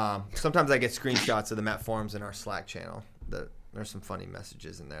 Sometimes I get screenshots of the Mat Forums in our Slack channel. There's some funny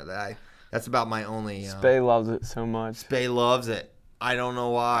messages in there that's about my only. Spay loves it so much. Spay loves it. I don't know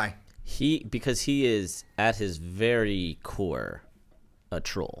why. Because he is at his very core a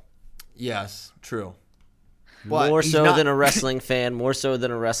troll. Yes, true. But more so than a wrestling fan, more so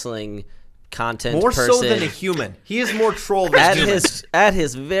than a wrestling content more person. So than a human. He is more troll than human. At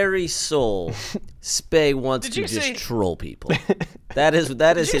his very soul, Spey wants to just troll people. That is his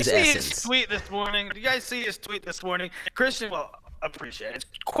essence. Did you see his tweet this morning? Did you guys see his tweet this morning? Christian, well, I appreciate it. It's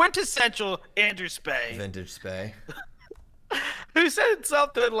quintessential Andrew Spey. Vintage Spey. Who said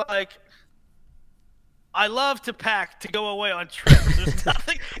something like, I love to pack to go away on trips.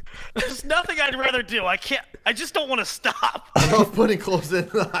 There's nothing I'd rather do. I just don't want to stop. I love putting clothes in.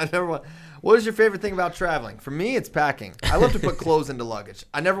 What is your favorite thing about traveling? For me, it's packing. I love to put clothes into luggage.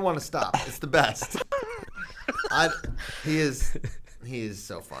 I never want to stop. It's the best. He is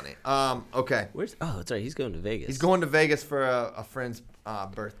so funny. Okay. That's right. He's going to Vegas. He's going to Vegas for a friend's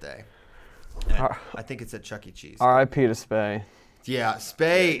birthday. I think it's at Chuck E. Cheese. R.I.P. to Spey. Yeah,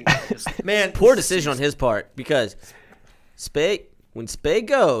 Spey. Man, poor decision on his part because when Spey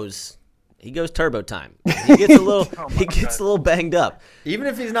goes, he goes turbo time. He gets a little banged up. Even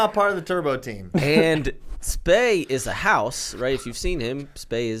if he's not part of the turbo team. And Spey is a house, right? If you've seen him,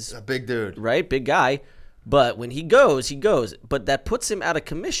 Spey is a big dude, right? Big guy. But when he goes, he goes. But that puts him out of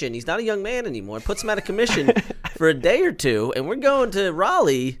commission. He's not a young man anymore. It puts him out of commission for a day or two. And we're going to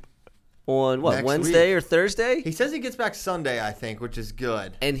Raleigh on what, Wednesday or Thursday? He says he gets back Sunday, I think, which is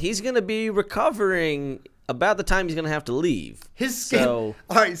good. And he's going to be recovering about the time he's going to have to leave. His skin. All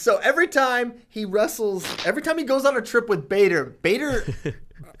right, so every time he wrestles, every time he goes on a trip with Bader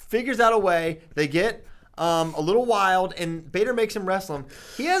figures out a way. They get a little wild, and Bader makes him wrestle him.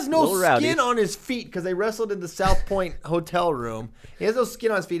 He has no skin on his feet because they wrestled in the South Point hotel room. He has no skin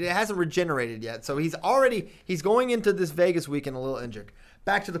on his feet. It hasn't regenerated yet. So he's going into this Vegas weekend a little injured.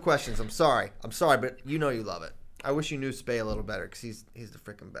 Back to the questions. I'm sorry, but you know you love it. I wish you knew Spey a little better because he's the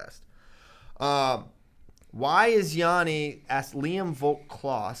freaking best. Why is Yanni, asked Liam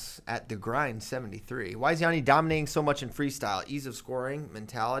Volk-Kloss at The Grind 73, why is Yanni dominating so much in freestyle? Ease of scoring,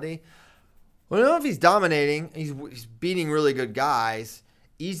 mentality? Well, I don't know if he's dominating. He's beating really good guys.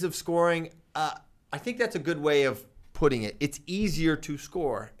 Ease of scoring, I think that's a good way of putting it. It's easier to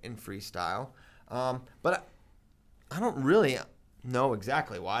score in freestyle. But I don't really know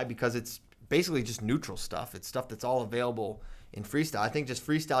exactly why, because it's basically just neutral stuff. It's stuff that's all available in freestyle. I think just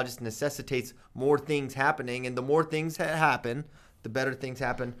freestyle just necessitates more things happening, and the more things happen, the better things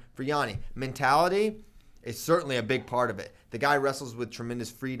happen for Yanni. Mentality is certainly a big part of it. The guy wrestles with tremendous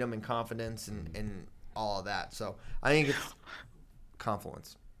freedom and confidence and all of that. So I think it's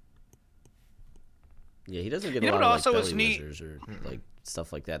confluence. Yeah, he doesn't get a lot of like belly whizzers or like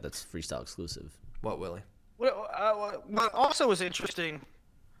stuff like that. That's freestyle exclusive. What, Willie? What also was interesting,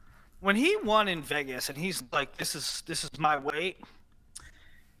 when he won in Vegas and he's like, "This is my weight."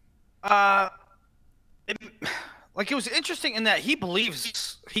 It was interesting in that he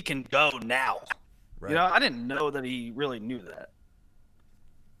believes he can go now. Right. You know, I didn't know that he really knew that.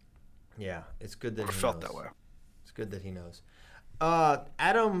 Yeah, it's good that he felt that way. It's good that he knows.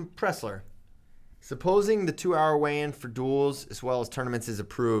 Adam Pressler. Supposing the 2-hour weigh-in for duels as well as tournaments is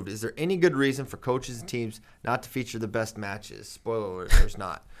approved, is there any good reason for coaches and teams not to feature the best matches? Spoiler alert, there's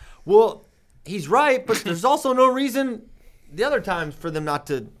not. Well, he's right, but there's also no reason the other times for them not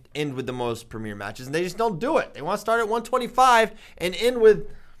to end with the most premier matches, and they just don't do it. They want to start at 125 and end with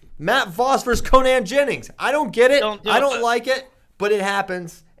Matt Voss versus Conan Jennings. I don't get it. I don't like it, but it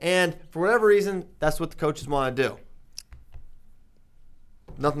happens, and for whatever reason, that's what the coaches want to do.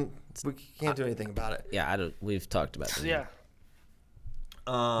 Nothing. We can't do anything about it. Yeah, I don't. We've talked about this. Yeah.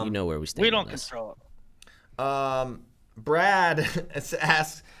 You know where we stand. We don't control it. Brad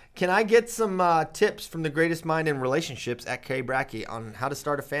asks, "Can I get some tips from the greatest mind in relationships at K Brackey on how to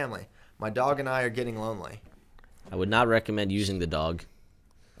start a family? My dog and I are getting lonely." I would not recommend using the dog.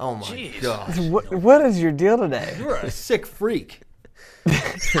 Oh my God! What is your deal today? You're a sick freak.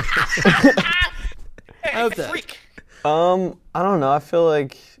 Freak. I don't know. I feel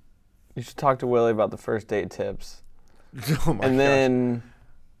like you should talk to Willie about the first date tips. Oh my and then,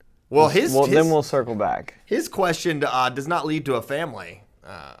 then we'll circle back. His question does not lead to a family,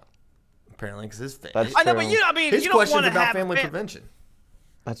 apparently, because his family. That's true. I know, but his you don't question's want to about have family prevention.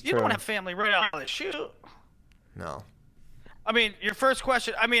 That's true. You don't want to have family right out of the chute. No. I mean, your first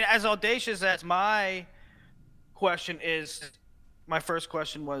question. I mean, as audacious as my question is, my first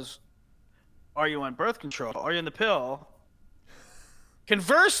question was, "Are you on birth control? Are you on the pill?"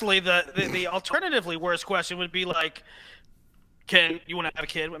 Conversely, the alternatively worse question would be like, "Can you want to have a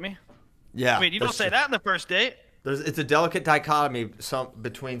kid with me?" Yeah. I mean, you don't say that in the first date. It's a delicate dichotomy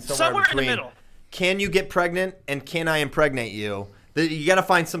between somewhere in the middle. Can you get pregnant and can I impregnate you? You got to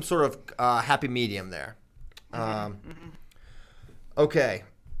find some sort of happy medium there. Okay.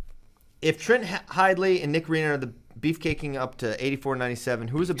 If Trent Hidley and Nick Rena are the beefcaking up to 84.97,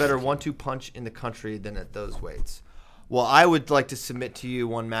 who's a better 1-2 punch in the country than at those weights? Well, I would like to submit to you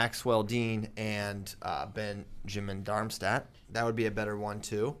one Maxwell Dean and Benjamin Darmstadt. That would be a better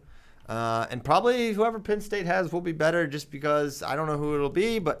 1-2. And probably whoever Penn State has will be better just because I don't know who it'll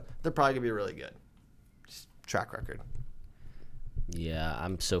be, but they're probably going to be really good. Just track record. Yeah,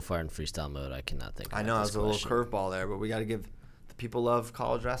 I'm so far in freestyle mode, I cannot think. I know, it was a little curveball there, but we got to give the people love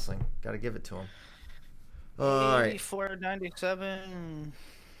college wrestling. Got to give it to them. All right. 84.97.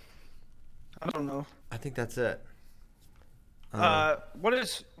 I don't know. I think that's it. What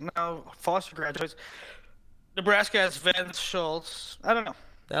is now Foster graduates? Nebraska has Vince Schultz. I don't know.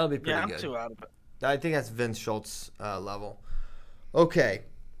 That'll be pretty good. Yeah, I'm too out of it. I think that's Vince Schultz level. Okay.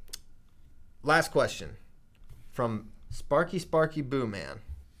 Last question from Sparky Boo Man.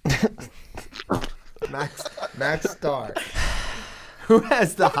 Max Starr. Who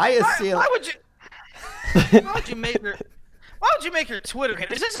has the highest ceiling? Why would you make your Twitter?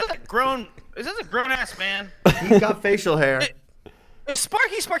 Is this a grown ass man? He's got facial hair. Is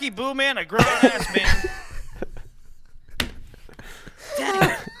Sparky Boo Man a grown ass man?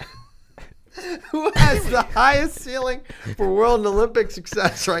 Damn it. Who has the highest ceiling for world and Olympic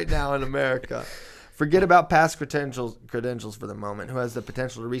success right now in America? Forget about past credentials for the moment. Who has the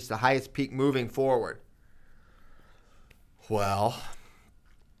potential to reach the highest peak moving forward? Well,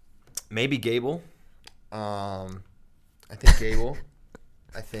 maybe Gable. I think Gable.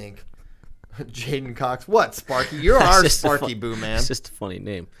 I think Jaden Cox. What, Sparky? You're our Sparky Boo Man. It's just a funny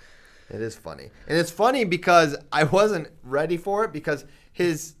name. It is funny. And it's funny because I wasn't ready for it because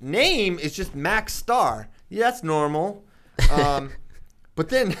his name is just Max Starr. Yeah, that's normal. But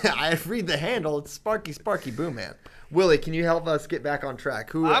then I read the handle. It's Sparky Boo Man. Willie, can you help us get back on track?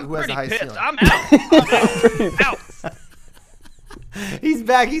 Who has the highest ceiling? I'm out. He's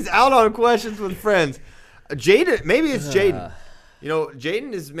back. He's out on questions with friends. Jaden, maybe it's Jaden.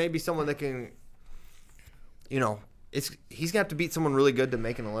 Jaden is maybe someone that can, he's going to have to beat someone really good to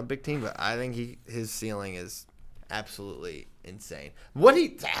make an Olympic team, but I think his ceiling is absolutely insane.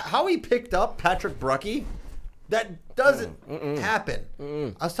 How he picked up Patrick Bruckey, that doesn't happen.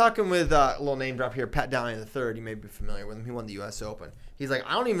 I was talking with a little name drop here, Pat Downey III. You may be familiar with him. He won the U.S. Open. He's like,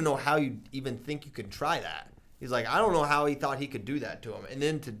 I don't even know how you even think you could try that. He's like, I don't know how he thought he could do that to him. And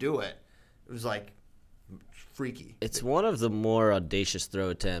then to do it, it was like freaky. It's one of the more audacious throw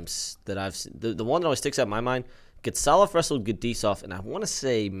attempts that I've seen. The one that always sticks out in my mind, Gutsalov wrestled Gadisov, and I want to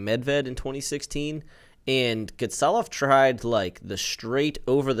say Medved in 2016. And Gutsalov tried like the straight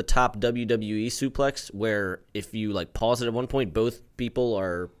over the top WWE suplex where if you like pause it at one point, both people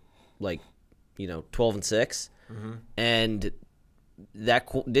are 12-6. Mm-hmm. And that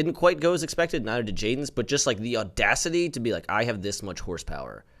didn't quite go as expected, neither did Jaden's, but just like the audacity to be like, I have this much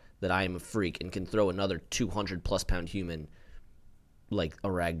horsepower that I am a freak and can throw another 200+ pound human like a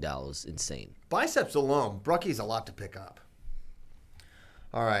ragdoll is insane. Biceps alone, Bruckey's a lot to pick up.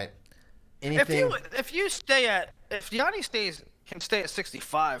 All right. Anything? If Yanni can stay at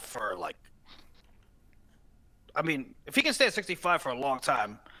 65 for if he can stay at 65 for a long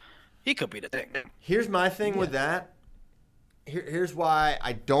time, he could be the thing. Here's my thing with that. Here's why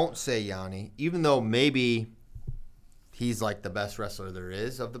I don't say Yanni, even though maybe he's like the best wrestler there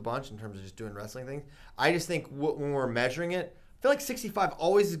is of the bunch in terms of just doing wrestling things. I just think when we're measuring it, I feel like 65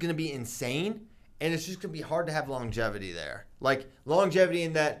 always is going to be insane, and it's just going to be hard to have longevity there. Like longevity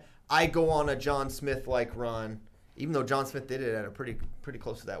in that I go on a John Smith-like run, even though John Smith did it at a pretty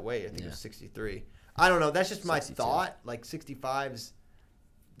close to that weight. I think it was 63. I don't know. That's just my 62. Thought. Like 65's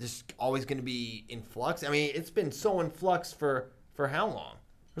just always going to be in flux. I mean, it's been so in flux for how long?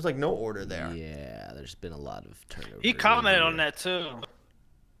 There's like no order there. Yeah, there's been a lot of turnover. He commented on that too.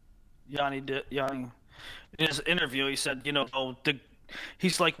 Yanni in his interview, he said,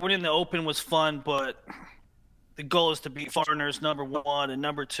 he's like, winning the Open was fun, but the goal is to beat foreigners, number one, and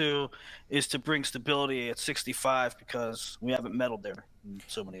number two is to bring stability at 65 because we haven't medaled there in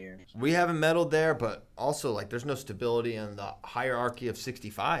so many years. We haven't medaled there, but also like there's no stability in the hierarchy of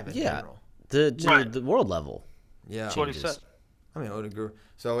 65 in general. The world level. Yeah, that's what he said. I mean, I would agree.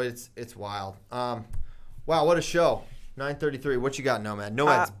 So it's wild. Wow, what a show. 9:33. What you got, Nomad?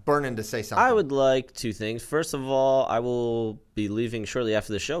 Nomad's burning to say something. I would like two things. First of all, I will be leaving shortly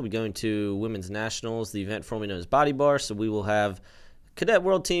after the show. We'll be going to Women's Nationals, the event formerly known as Body Bar. So we will have Cadet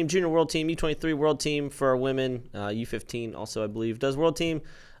World Team, Junior World Team, U23 World Team for our women. U15 also, I believe, does World Team.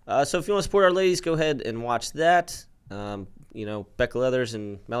 So if you want to support our ladies, go ahead and watch that. Becca Leathers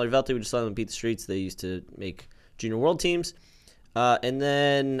and Mallory Velty, we just let them beat the streets. They used to make Junior World Teams. And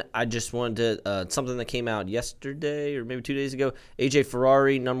then I just wanted to something that came out yesterday or maybe 2 days ago. AJ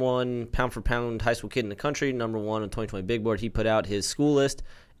Ferrari, number 1 pound for pound high school kid in the country, number 1 on 2020 Big Board. He put out his school list,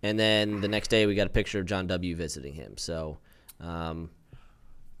 and then the next day we got a picture of John W. visiting him. So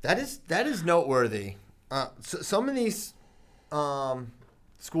that is noteworthy. So some of these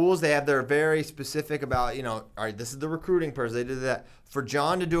schools, they have their very specific about, all right, this is the recruiting person. They did that. For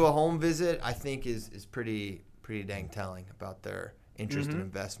John to do a home visit, I think is pretty dang telling about their interest and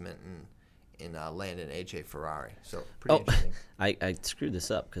investment in Landon AJ Ferrari. So pretty interesting. I screwed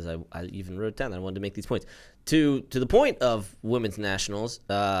this up because I even wrote down that I wanted to make these points. To the point of women's nationals,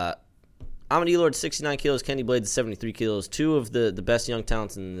 Amity Lord 69 kilos, Kenny Blades 73 kilos, 2 of the best young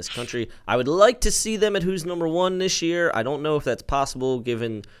talents in this country. I would like to see them at who's number 1 this year. I don't know if that's possible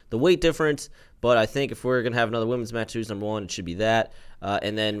given the weight difference, but I think if we're going to have another women's match, who's number 1, it should be that.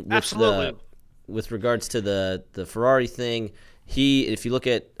 And then with regards to the Ferrari thing, if you look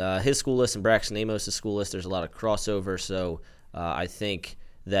at his school list and Braxton Amos' school list, there's a lot of crossover. So I think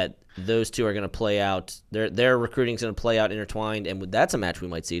that those two are going to play out. Their recruiting is going to play out intertwined, and that's a match we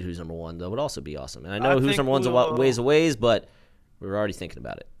might see at who's number 1. That would also be awesome. And I know who's number 1's a ways away, but we're already thinking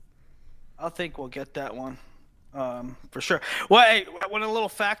about it. I think we'll get that one for sure. Well, hey, want a little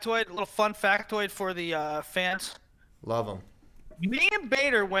fun factoid for the fans? Love them. Me and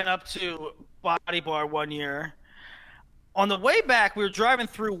Bader went up to Body Bar one year. On the way back, we were driving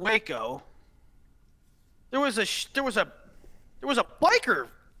through Waco. There was a biker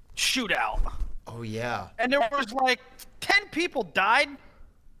shootout. Oh yeah. And there was like 10 people died,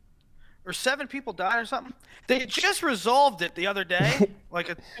 or 7 people died, or something. They just resolved it the other day,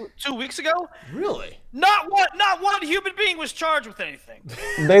 like 2 weeks ago. Really? Not one human being was charged with anything.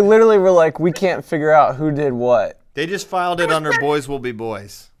 They literally were like, we can't figure out who did what. They just filed it under Boys Will Be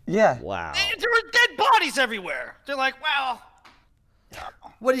Boys. Yeah. Wow. There were dead bodies everywhere. They're like, well,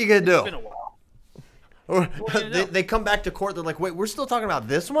 what are you gonna do? It's been a while. Or they come back to court. They're like, wait, we're still talking about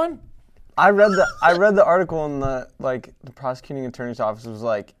this one? I read the article in the prosecuting attorney's office was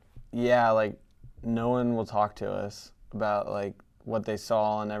like, yeah, like no one will talk to us about like what they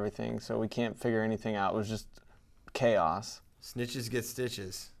saw and everything, so we can't figure anything out. It was just chaos. Snitches get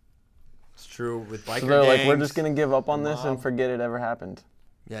stitches. It's true with biker So they're gangs, like, we're just gonna give up on this and forget it ever happened.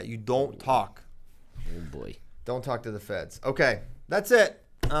 Yeah, you don't talk. Oh boy. Don't talk to the feds. Okay, that's it.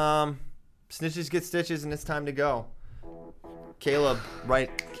 Snitches get stitches, and it's time to go. Caleb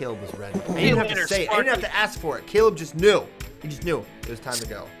was ready. I didn't have to say it. I didn't have to ask for it. Caleb just knew. He just knew it was time to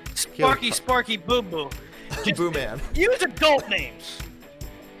go. Sparky, Boo Boo. Boo Man. Use adult names.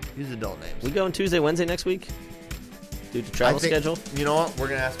 Use adult names. We going Tuesday, Wednesday next week? Due to travel schedule? You know what? We're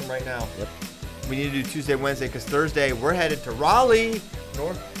going to ask him right now. Yep. We need to do Tuesday, Wednesday, because Thursday we're headed to Raleigh,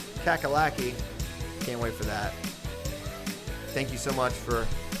 North Kakalaki. Can't wait for that. Thank you so much for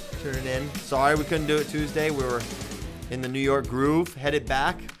tuning in. Sorry we couldn't do it Tuesday. We were in the New York groove, headed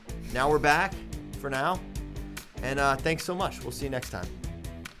back. Now we're back for now. And thanks so much. We'll see you next time.